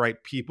 do I have the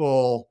right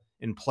people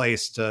in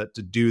place to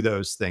do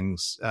those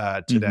things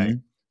today? mm-hmm,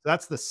 So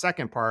that's the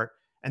second part.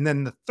 And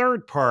then the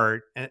third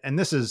part, and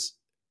this is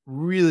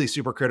really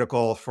super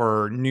critical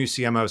for new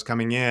CMOs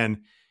coming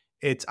in,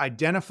 it's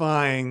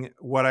identifying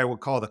what I would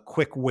call the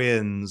quick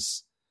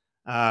wins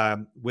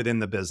within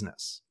the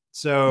business.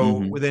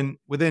 So mm-hmm,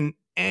 within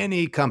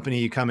any company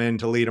you come in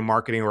to lead a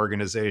marketing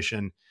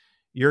organization,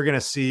 you're going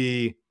to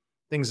see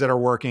things that are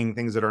working,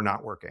 things that are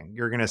not working.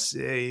 You're going to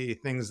see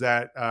things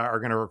that are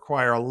going to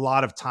require a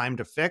lot of time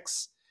to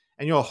fix,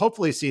 and you'll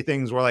hopefully see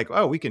things where like,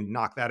 oh, we can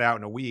knock that out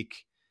in a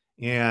week,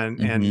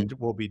 mm-hmm. and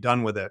we'll be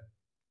done with it.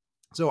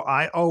 So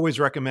I always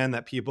recommend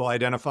that people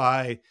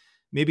identify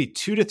maybe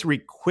 2 to 3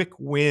 quick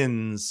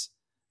wins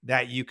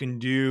that you can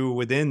do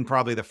within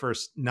probably the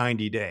first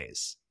 90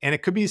 days. And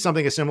it could be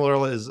something as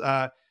similar as,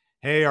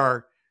 hey,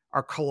 our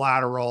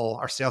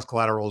sales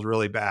collateral is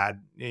really bad.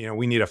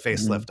 We need a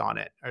Mm-hmm. facelift on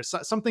it, or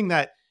something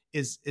that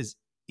is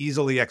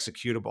easily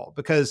executable.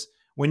 Because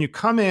when you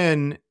come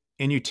in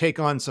and you take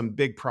on some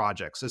big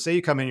projects, so say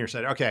you come in, you're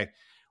said, okay,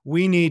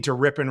 we need to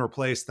rip and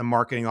replace the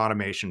marketing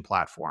automation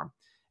platform,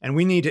 and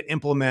we need to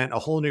implement a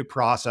whole new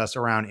process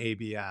around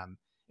ABM.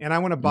 And I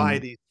want to buy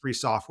Mm. these 3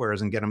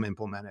 softwares and get them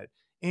implemented.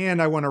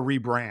 And I want to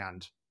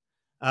rebrand.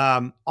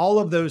 All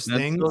of those That's all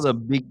things, the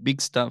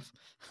big stuff.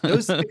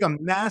 those take a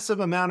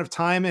massive amount of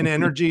time and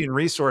energy and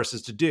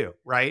resources to do,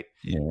 right?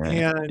 Yeah,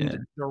 And yeah,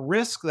 the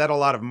risk that a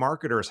lot of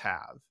marketers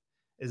have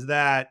is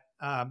that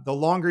the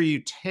longer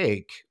you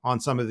take on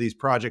some of these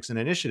projects and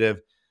initiative,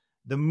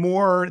 the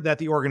more that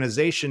the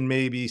organization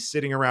may be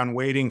sitting around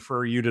waiting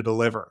for you to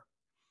deliver,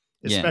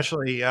 yeah.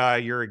 especially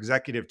your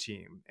executive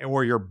team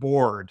or your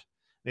board.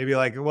 Maybe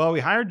like, well, we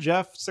hired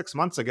Jeff 6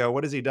 months ago.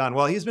 What has he done?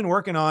 Well, he's been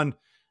working on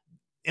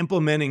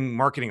implementing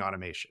marketing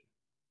automation.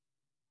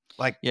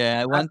 Like,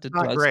 Yeah, I that's wanted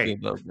to not ask you great.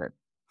 about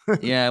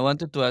that. Yeah, I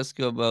wanted to ask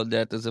you about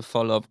that as a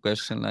follow-up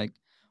question. Like,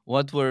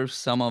 what were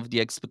some of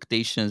the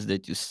expectations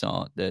that you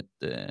saw that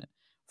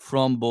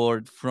from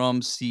board,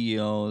 from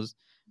CEOs,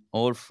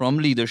 or from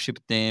leadership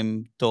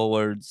team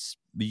towards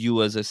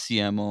you as a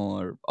CMO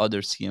or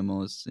other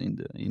CMOs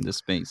in the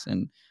space,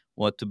 and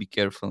what to be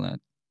careful at?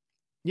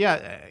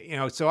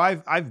 Yeah, so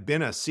I've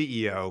been a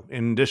CEO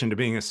in addition to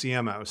being a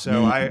CMO.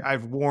 So Mm,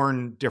 I've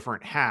worn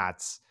different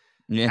hats.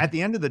 yeah, At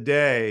the end of the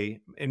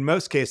day, in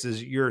most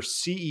cases, your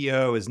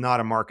CEO is not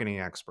a marketing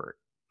expert.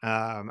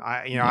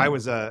 I yeah.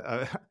 was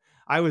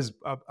I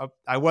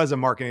was a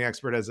marketing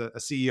expert as a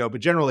CEO, but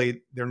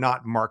generally they're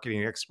not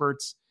marketing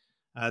experts.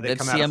 They That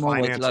come out of CMO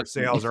was finance or lucky.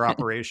 sales or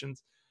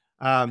operations.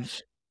 Um,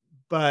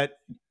 but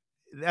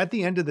at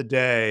the end of the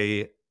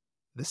day,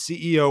 the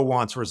CEO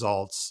wants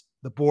results.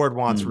 The board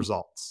wants Mm,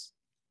 results.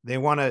 They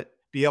want to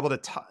be able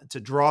to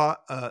draw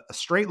a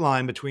straight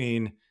line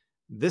between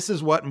this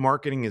is what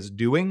marketing is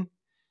doing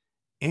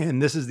and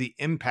this is the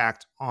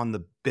impact on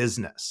the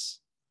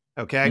business.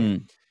 Okay.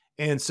 mm,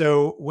 And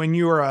so when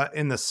you are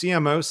in the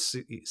CMO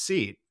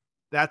seat,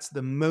 that's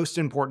the most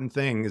important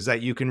thing, is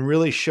that you can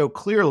really show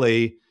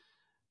clearly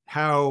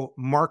how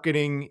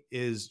marketing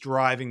is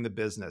driving the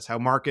business, how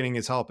marketing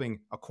is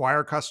helping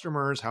acquire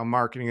customers, how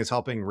marketing is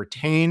helping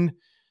retain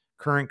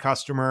current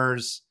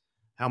customers,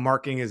 how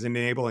marketing is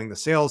enabling the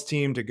sales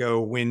team to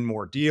go win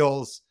more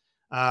deals.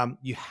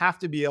 You have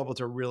to be able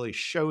to really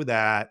show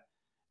that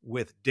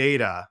with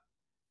data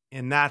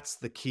And that's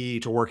the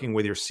key to working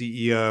with your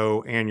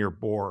CEO and your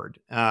board,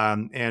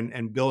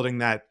 and building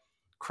that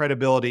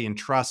credibility and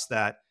trust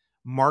that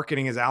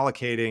marketing is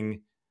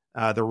allocating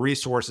the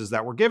resources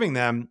that we're giving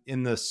them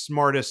in the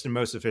smartest and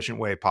most efficient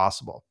way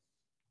possible.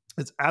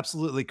 It's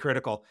absolutely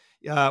critical.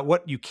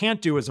 What you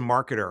can't do as a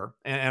marketer,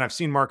 and I've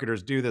seen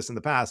marketers do this in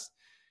the past,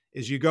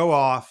 is you go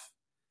off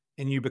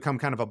and you become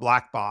kind of a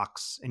black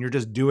box and you're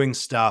just doing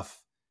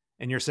stuff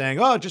and you're saying,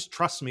 oh, just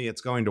trust me,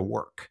 it's going to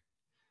work.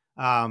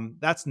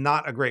 That's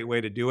not a great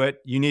way to do it.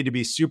 You need to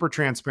be super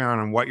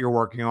transparent on what you're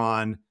working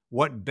on,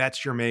 what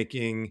bets you're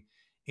making,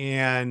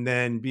 and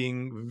then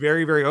being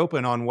very, very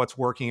open on what's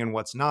working and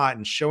what's not,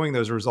 and showing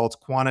those results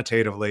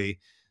quantitatively.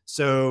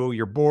 So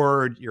your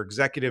board, your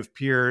executive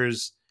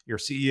peers, your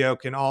CEO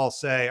can all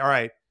say, all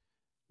right,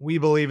 we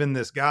believe in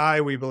this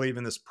guy, we believe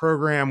in this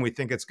program, we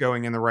think it's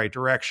going in the right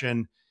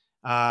direction.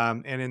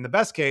 And in the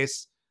best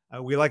case,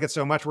 we like it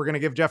so much, we're going to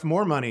give Jeff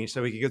more money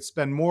so he could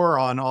spend more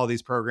on all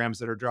these programs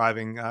that are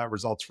driving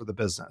results for the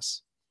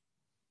business.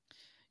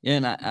 Yeah,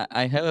 and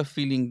I have a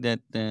feeling that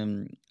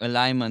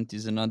alignment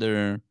is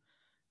another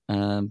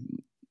um,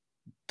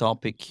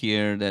 topic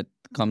here that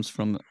comes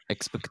from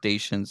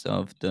expectations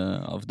of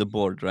the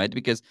board, right?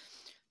 Because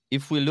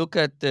if we look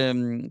at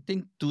I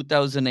think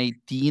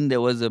 2018,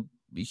 there was a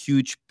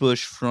huge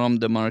push from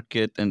the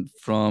market and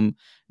from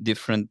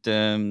different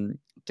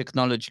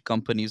technology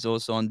companies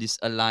also on this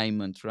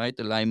alignment, right?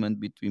 Alignment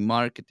between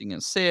marketing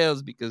and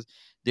sales, because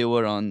they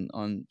were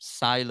on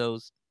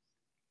silos.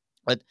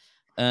 But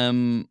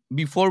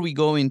before we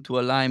go into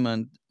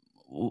alignment,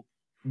 w-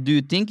 do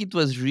you think it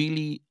was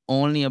really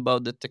only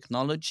about the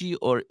technology,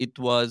 or it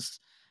was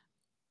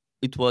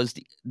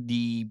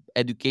the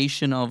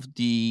education of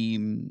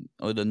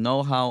or the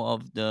know-how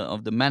of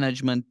the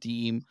management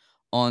team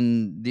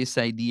on this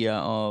idea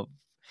of,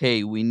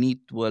 hey, we need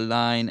to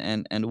align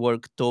and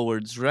work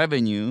towards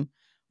revenue,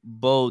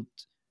 both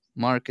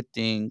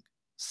marketing,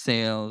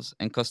 sales,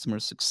 and customer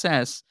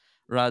success,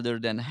 rather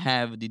than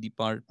have the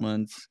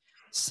departments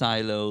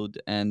siloed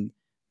and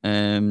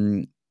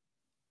um,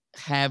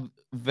 have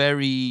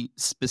very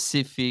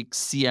specific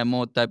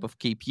CMO type of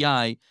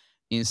KPI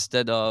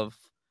instead of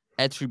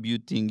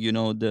attributing,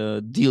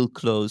 the deal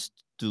closed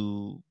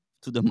to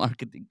the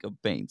marketing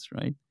campaigns,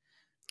 right?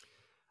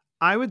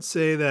 I would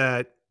say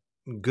that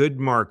good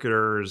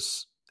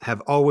marketers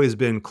have always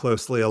been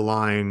closely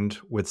aligned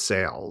with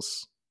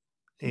sales,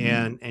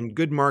 Mm. and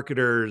good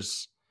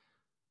marketers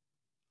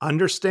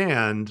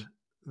understand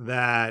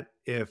that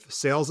if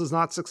sales is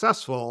not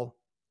successful,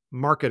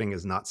 marketing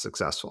is not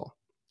successful.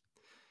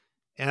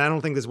 And I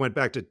don't think this went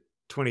back to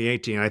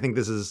 2018. I think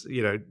this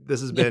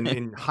has been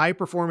in high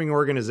performing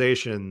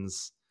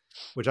organizations,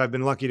 which I've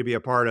been lucky to be a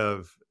part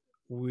of.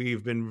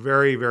 We've been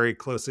very, very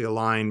closely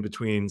aligned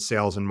between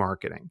sales and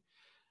marketing.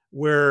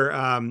 Where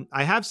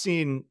I have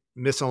seen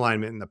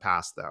misalignment in the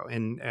past, though,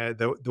 and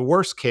the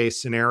worst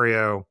case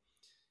scenario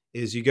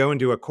is you go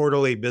into a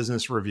quarterly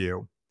business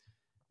review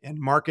and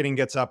marketing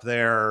gets up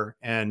there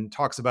and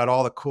talks about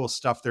all the cool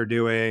stuff they're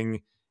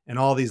doing and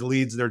all these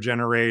leads they're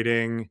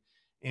generating,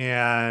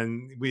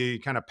 and we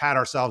kind of pat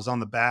ourselves on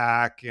the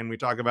back and we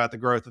talk about the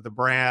growth of the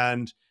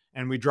brand,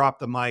 and we drop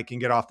the mic and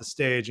get off the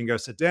stage and go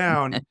sit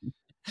down.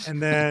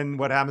 And then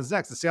what happens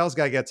next? The sales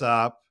guy gets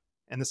up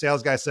and the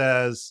sales guy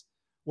says,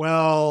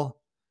 well,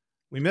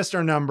 we missed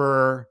our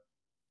number,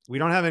 we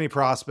don't have any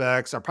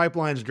prospects, our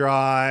pipeline's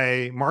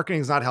dry,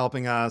 marketing's not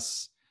helping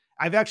us.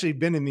 I've actually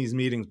been in these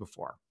meetings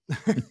before.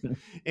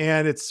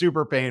 And it's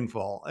super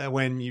painful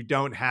when you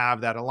don't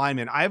have that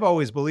alignment. I've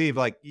always believed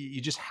like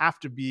you just have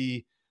to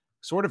be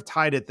sort of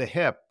tied at the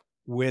hip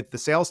with the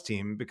sales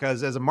team,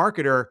 because as a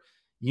marketer,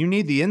 you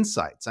need the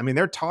insights. I mean,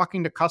 they're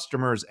talking to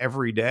customers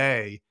every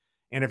day.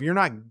 And if you're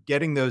not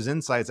getting those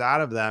insights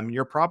out of them,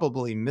 you're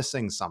probably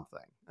missing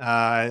something,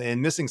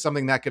 and missing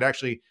something that could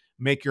actually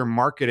make your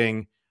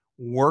marketing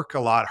work a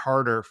lot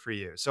harder for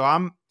you. So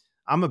I'm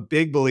a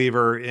big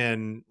believer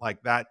in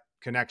like that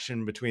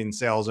connection between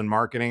sales and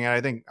marketing. And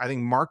I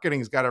think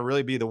marketing's got to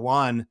really be the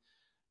one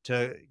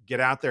to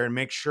get out there and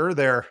make sure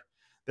they're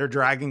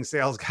dragging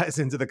sales guys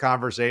into the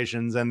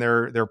conversations, and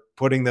they're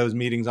putting those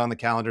meetings on the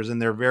calendars,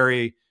 and they're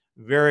very,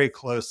 very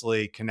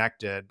closely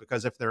connected,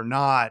 because if they're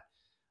not,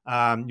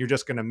 you're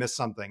just going to miss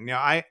something. Now,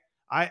 I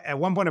at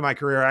one point in my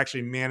career, I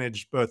actually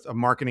managed both a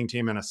marketing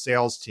team and a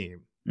sales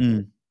team.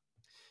 Mm.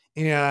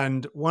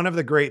 And one of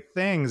the great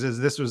things is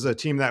this was a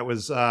team that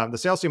was the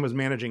sales team was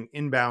managing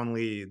inbound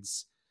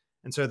leads.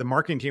 And so the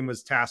marketing team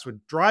was tasked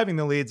with driving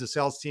the leads. The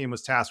sales team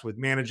was tasked with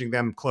managing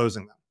them,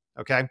 closing them.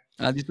 Okay.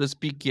 This was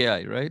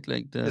PKI, right?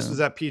 Like This was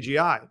the at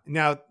PGI.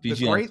 Now, the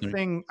PGI, great sorry.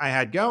 thing I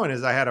had going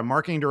is I had a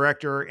marketing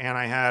director and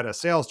I had a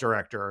sales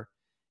director,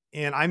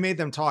 and I made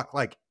them talk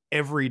like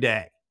every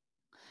day.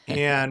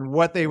 And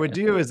what they would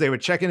do is they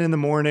would check in the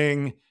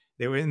morning,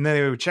 and then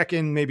they would check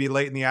in maybe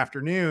late in the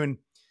afternoon.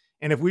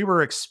 And if we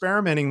were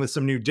experimenting with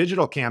some new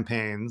digital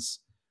campaigns,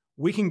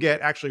 we can get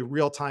actually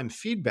real-time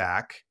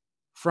feedback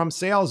from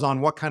sales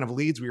on what kind of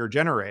leads we were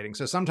generating.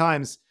 So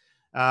sometimes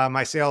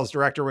my sales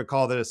director would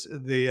call or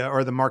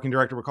the marketing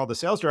director would call the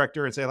sales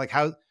director and say, like,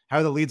 how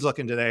are the leads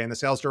looking today? And the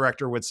sales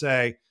director would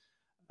say,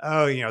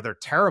 oh, they're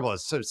terrible.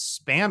 It's so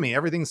spammy.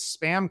 Everything's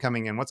spam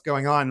coming in. What's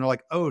going on? And they're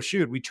like, oh,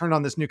 shoot, we turned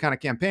on this new kind of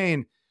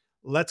campaign.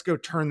 Let's go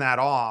turn that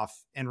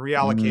off and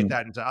reallocate Mm.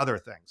 that into other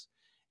things.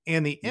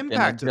 And the You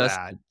can impact of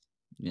adjust that, it.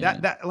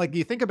 Yeah. that like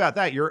you think about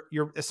that, you're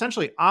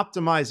essentially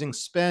optimizing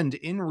spend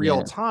in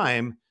real Yeah.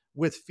 time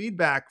with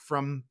feedback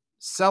from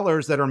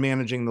sellers that are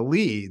managing the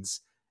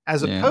leads,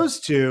 as Yeah.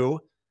 opposed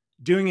to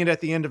doing it at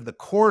the end of the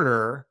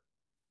quarter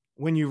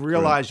when you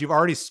Correct. realize you've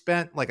already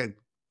spent like a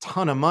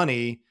ton of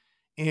money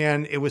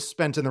and it was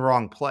spent in the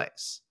wrong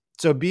place.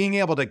 So being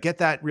able to get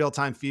that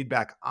real-time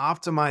feedback,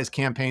 optimize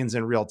campaigns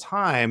in real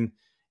time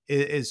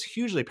is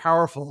hugely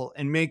powerful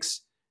and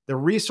makes the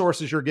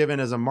resources you're given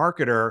as a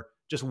marketer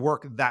just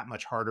work that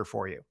much harder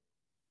for you.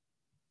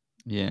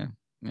 Yeah.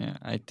 Yeah.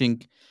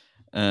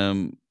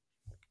 Um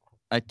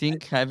I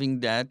think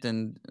having that,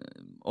 and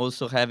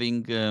also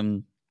having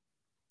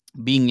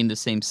being in the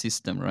same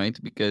system, right?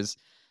 Because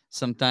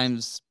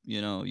sometimes,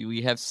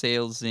 we have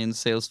sales in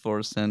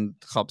Salesforce and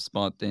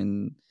HubSpot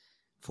in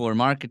for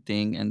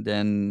marketing, and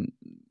then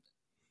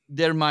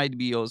there might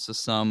be also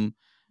some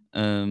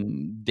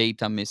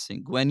data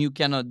missing when you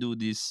cannot do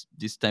this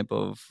type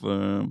of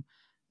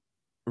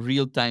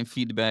real time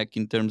feedback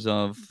in terms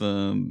of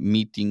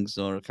meetings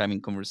or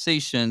having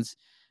conversations.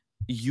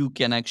 You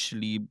can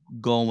actually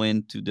go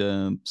into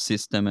the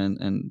system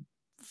and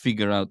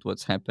figure out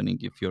what's happening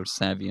if you're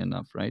savvy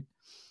enough, right?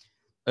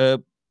 uh,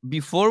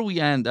 Before we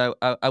end,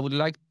 I would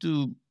like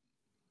to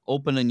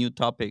open a new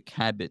topic: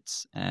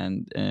 habits.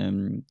 And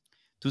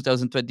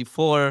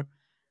 2024,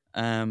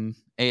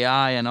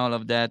 AI and all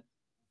of that.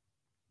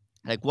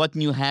 Like, what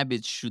new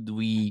habits should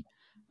we,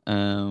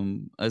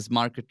 as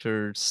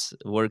marketers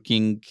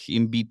working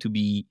in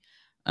B2B,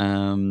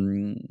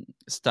 um,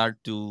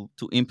 start to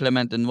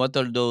implement? And what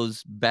are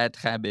those bad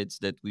habits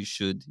that we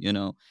should,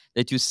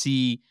 that you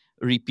see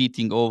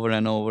repeating over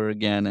and over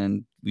again,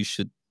 and we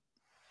should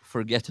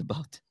forget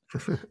about?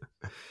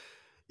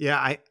 Yeah,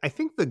 I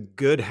think the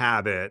good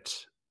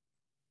habit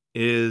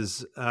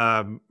is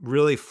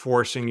really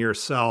forcing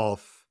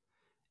yourself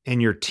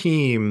and your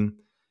team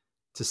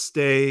to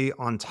stay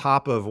on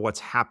top of what's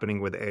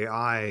happening with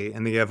AI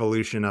and the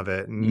evolution of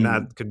it. And Mm,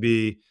 that could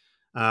be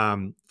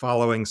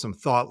following some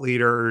thought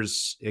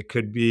leaders. It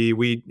could be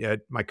we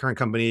at my current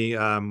company,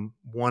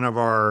 one of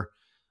our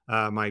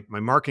my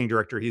marketing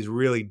director, he's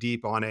really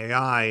deep on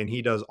AI and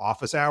he does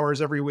office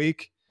hours every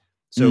week.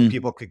 So mm,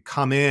 people could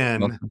come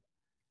in awesome.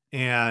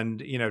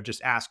 and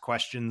just ask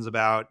questions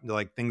about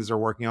like things they're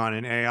working on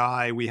in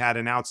AI. We had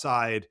an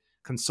outside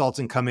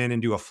consultant come in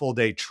and do a full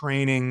day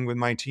training with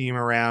my team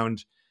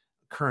around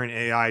current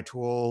AI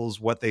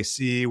tools, what they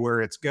see,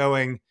 where it's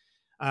going.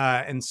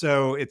 And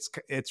so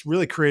it's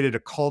really created a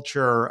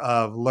culture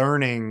of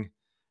learning,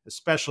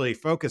 especially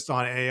focused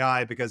on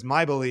AI, because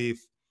my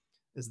belief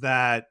is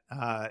that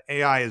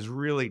AI is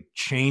really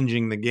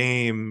changing the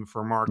game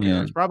for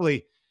Yeah, marketers.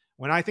 Probably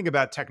when I think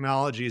about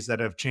technologies that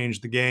have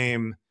changed the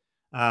game,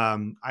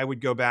 I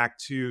would go back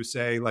to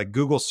say like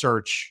Google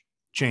search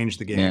changed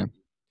the yeah, game,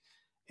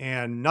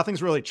 and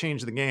nothing's really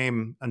changed the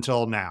game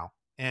until now.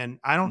 And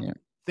I don't yeah,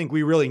 think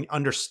we really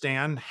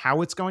understand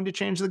how it's going to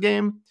change the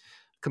game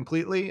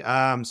completely.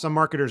 Some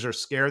marketers are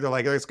scared. They're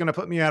like, it's going to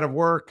put me out of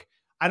work.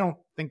 I don't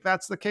think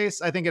that's the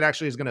case. I think it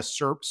actually is going to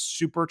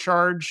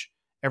supercharge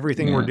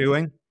everything we're yeah,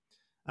 doing.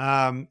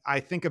 I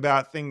think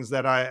about things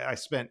that I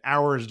spent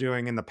hours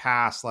doing in the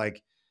past,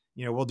 like,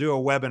 we'll do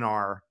a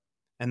webinar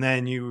and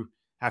then you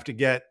have to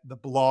get the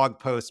blog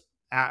post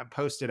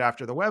posted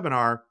after the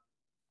webinar.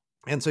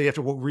 And so you have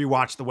to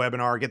rewatch the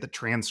webinar, get the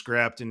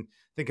transcript, and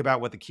think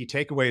about what the key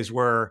takeaways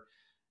were.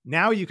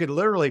 Now you could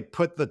literally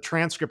put the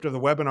transcript of the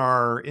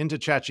webinar into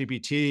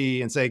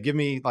ChatGPT and say, give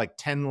me like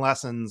 10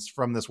 lessons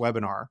from this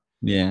webinar.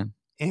 yeah,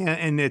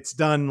 And it's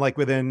done like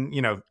within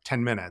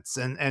 10 minutes,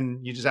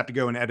 and you just have to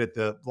go and edit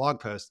the blog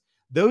post.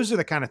 Those are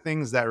the kind of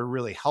things that are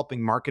really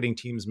helping marketing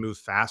teams move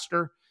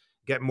faster,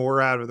 get more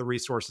out of the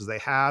resources they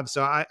have.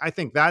 So I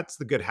think that's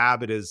the good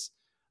habit, is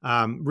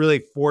really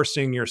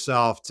forcing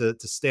yourself to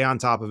stay on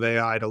top of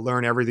AI, to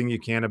learn everything you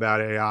can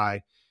about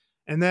AI.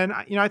 And then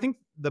I think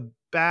the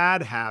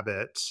bad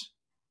habit,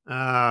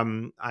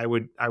 I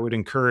would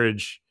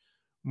encourage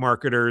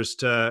marketers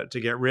to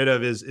get rid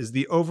of, is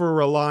the over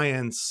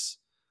reliance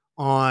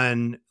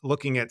on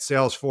looking at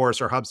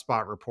Salesforce or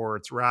HubSpot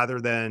reports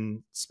rather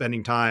than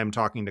spending time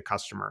talking to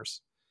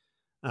customers.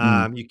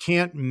 mm, You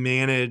can't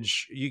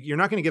manage, you're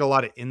not going to get a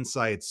lot of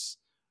insights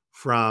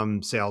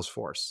from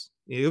Salesforce.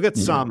 You'll get yeah,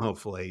 some,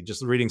 hopefully,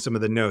 just reading some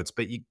of the notes,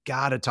 but you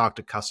got to talk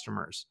to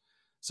customers.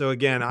 So,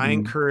 again, I mm,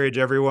 encourage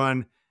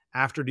everyone,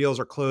 after deals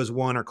are close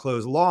won or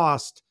close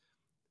lost,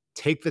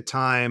 take the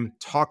time,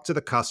 talk to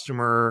the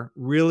customer,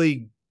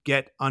 really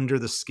get under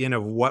the skin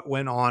of what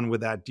went on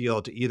with that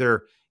deal to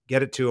either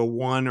get it to a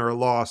won or a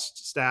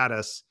lost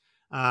status.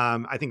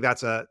 I think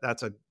that's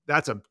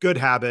a good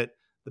habit,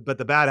 but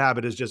the bad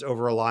habit is just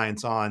over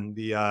reliance on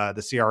the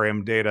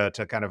CRM data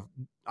to kind of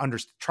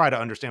try to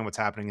understand what's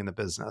happening in the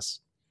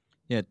business.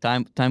 yeah.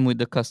 Time with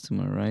the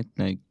customer, right?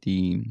 Like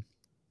the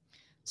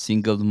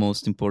single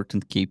most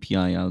important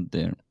KPI out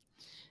there.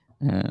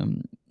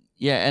 Um,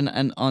 yeah,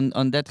 and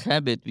on that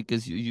habit,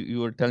 because you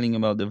were telling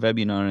about the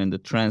webinar and the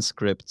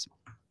transcripts,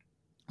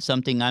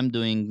 something I'm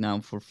doing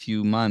now for a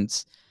few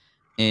months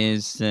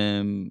is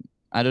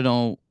I don't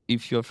know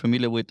if you're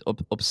familiar with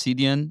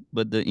Obsidian,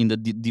 but in the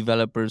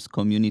developers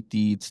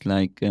community, it's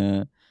like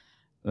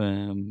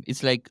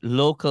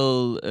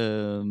local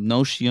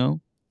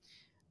Notion,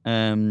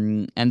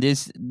 and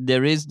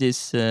there is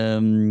this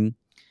um,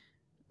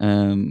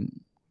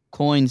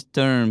 coined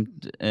term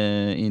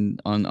in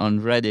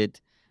on Reddit,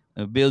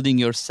 building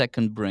your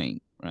second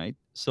brain, right?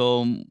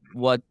 So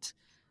what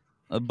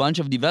a bunch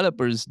of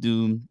developers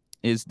do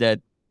is that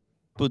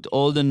put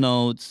all the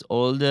notes,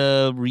 all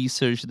the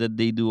research that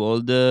they do,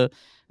 all the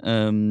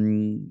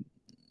um,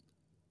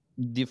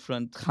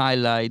 different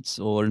highlights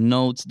or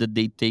notes that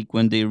they take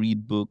when they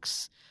read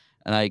books,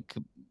 like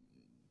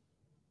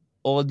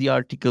all the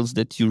articles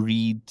that you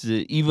read,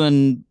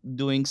 even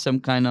doing some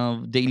kind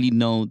of daily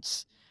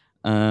notes,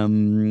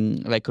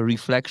 like a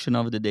reflection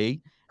of the day,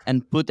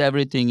 and put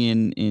everything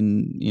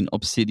in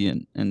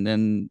Obsidian, and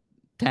then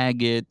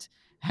tag it,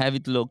 have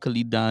it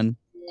locally done.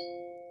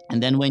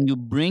 And then when you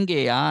bring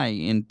AI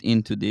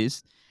into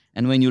this,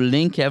 and when you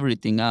link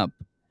everything up,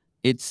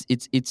 it's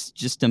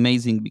just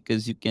amazing,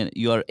 because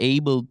you are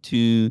able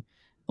to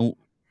uh,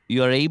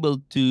 you are able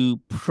to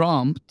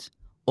prompt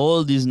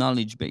all this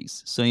knowledge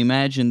base. So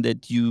imagine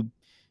that you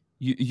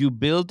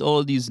build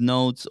all these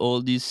notes,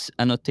 all these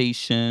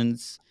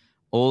annotations,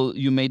 all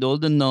you made all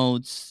the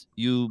notes,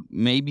 you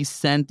maybe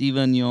sent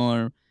even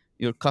your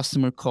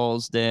customer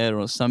calls there,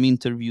 or some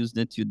interviews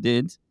that you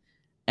did,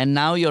 and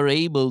now you're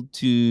able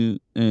to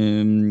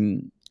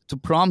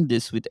prompt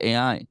this with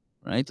AI,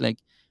 right? Like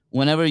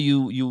whenever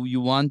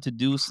you want to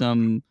do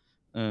some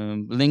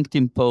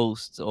LinkedIn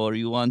posts, or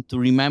you want to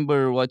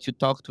remember what you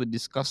talked with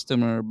this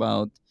customer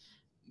about,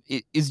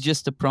 it's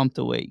just a prompt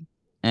away.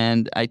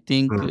 And I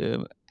think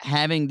Mm,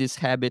 having this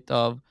habit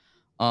of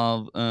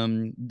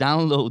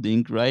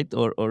downloading, right,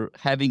 or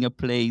having a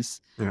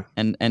place, yeah.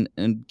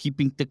 and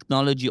keeping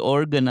technology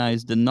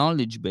organized, the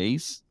knowledge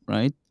base,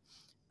 right,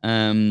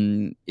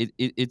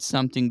 it's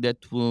something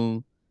that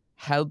will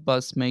help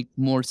us make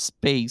more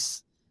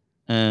space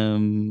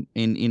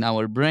in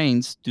our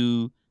brains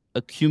to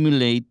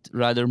accumulate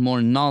rather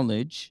more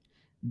knowledge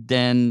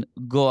than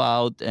go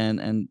out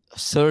and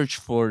search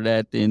for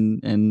that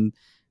and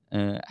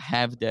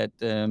have that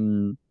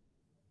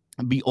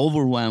be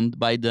overwhelmed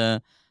by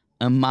the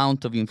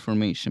amount of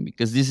information,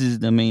 because this is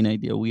the main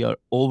idea. We are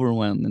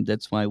overwhelmed, and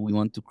that's why we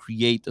want to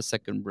create a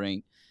second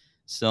brain.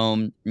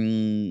 So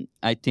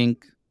I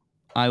think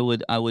I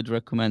would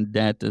recommend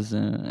that as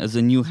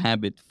a new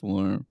habit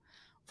for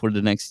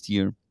the next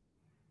year.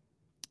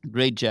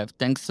 Great, Jeff.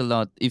 Thanks a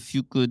lot. If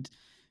you could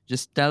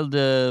just tell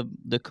the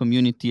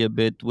community a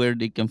bit where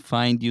they can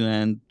find you,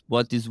 and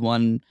what is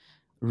one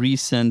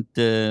recent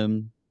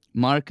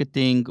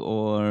marketing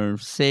or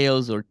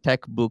sales or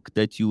tech book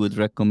that you would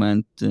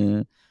recommend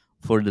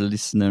for the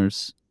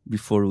listeners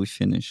before we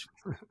finish.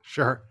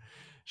 Sure.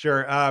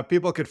 Sure.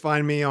 People could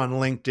find me on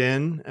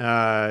LinkedIn.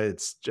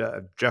 It's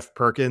Jeff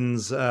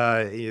Perkins.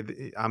 I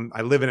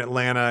live in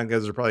Atlanta,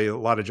 because there's probably a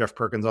lot of Jeff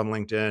Perkins on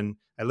LinkedIn.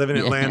 I live in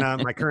Yeah.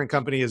 Atlanta. My current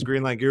company is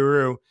Greenlight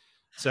Guru.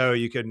 So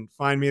you can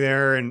find me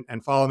there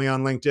and follow me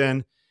on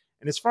LinkedIn.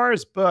 And as far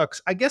as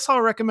books, I guess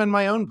I'll recommend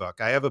my own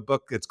book. I have a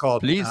book that's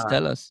called Please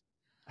tell us.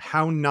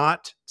 How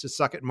Not to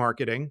Suck at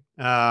Marketing.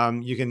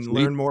 You can Sweet.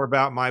 learn more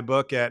about my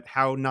book at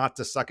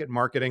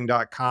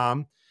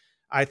hownottosuckatmarketing.com.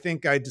 I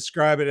think I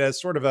describe it as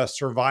sort of a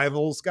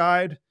survival's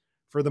guide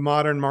for the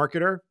modern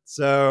marketer.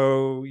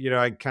 So,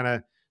 I kind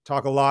of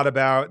talk a lot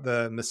about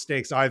the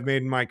mistakes I've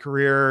made in my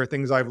career,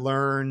 things I've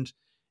learned,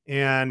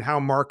 and how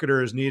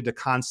marketers need to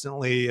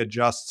constantly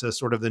adjust to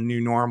sort of the new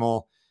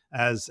normal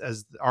as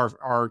our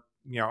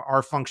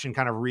function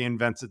kind of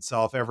reinvents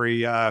itself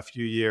every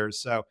few years.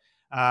 So,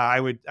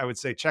 I would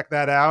say check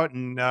that out,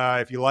 and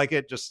if you like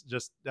it, just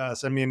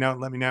send me a note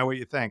and let me know what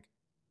you think.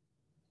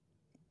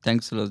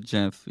 Thanks a lot,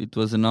 Jeff. It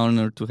was an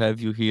honor to have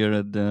you here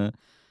at the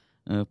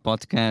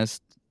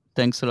podcast.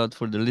 Thanks a lot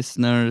for the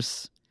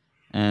listeners,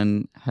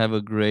 and have a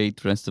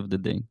great rest of the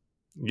day.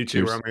 You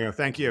too, Cheers. Romeo.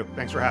 Thank you.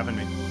 Thanks for having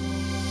me.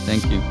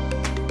 Thank you.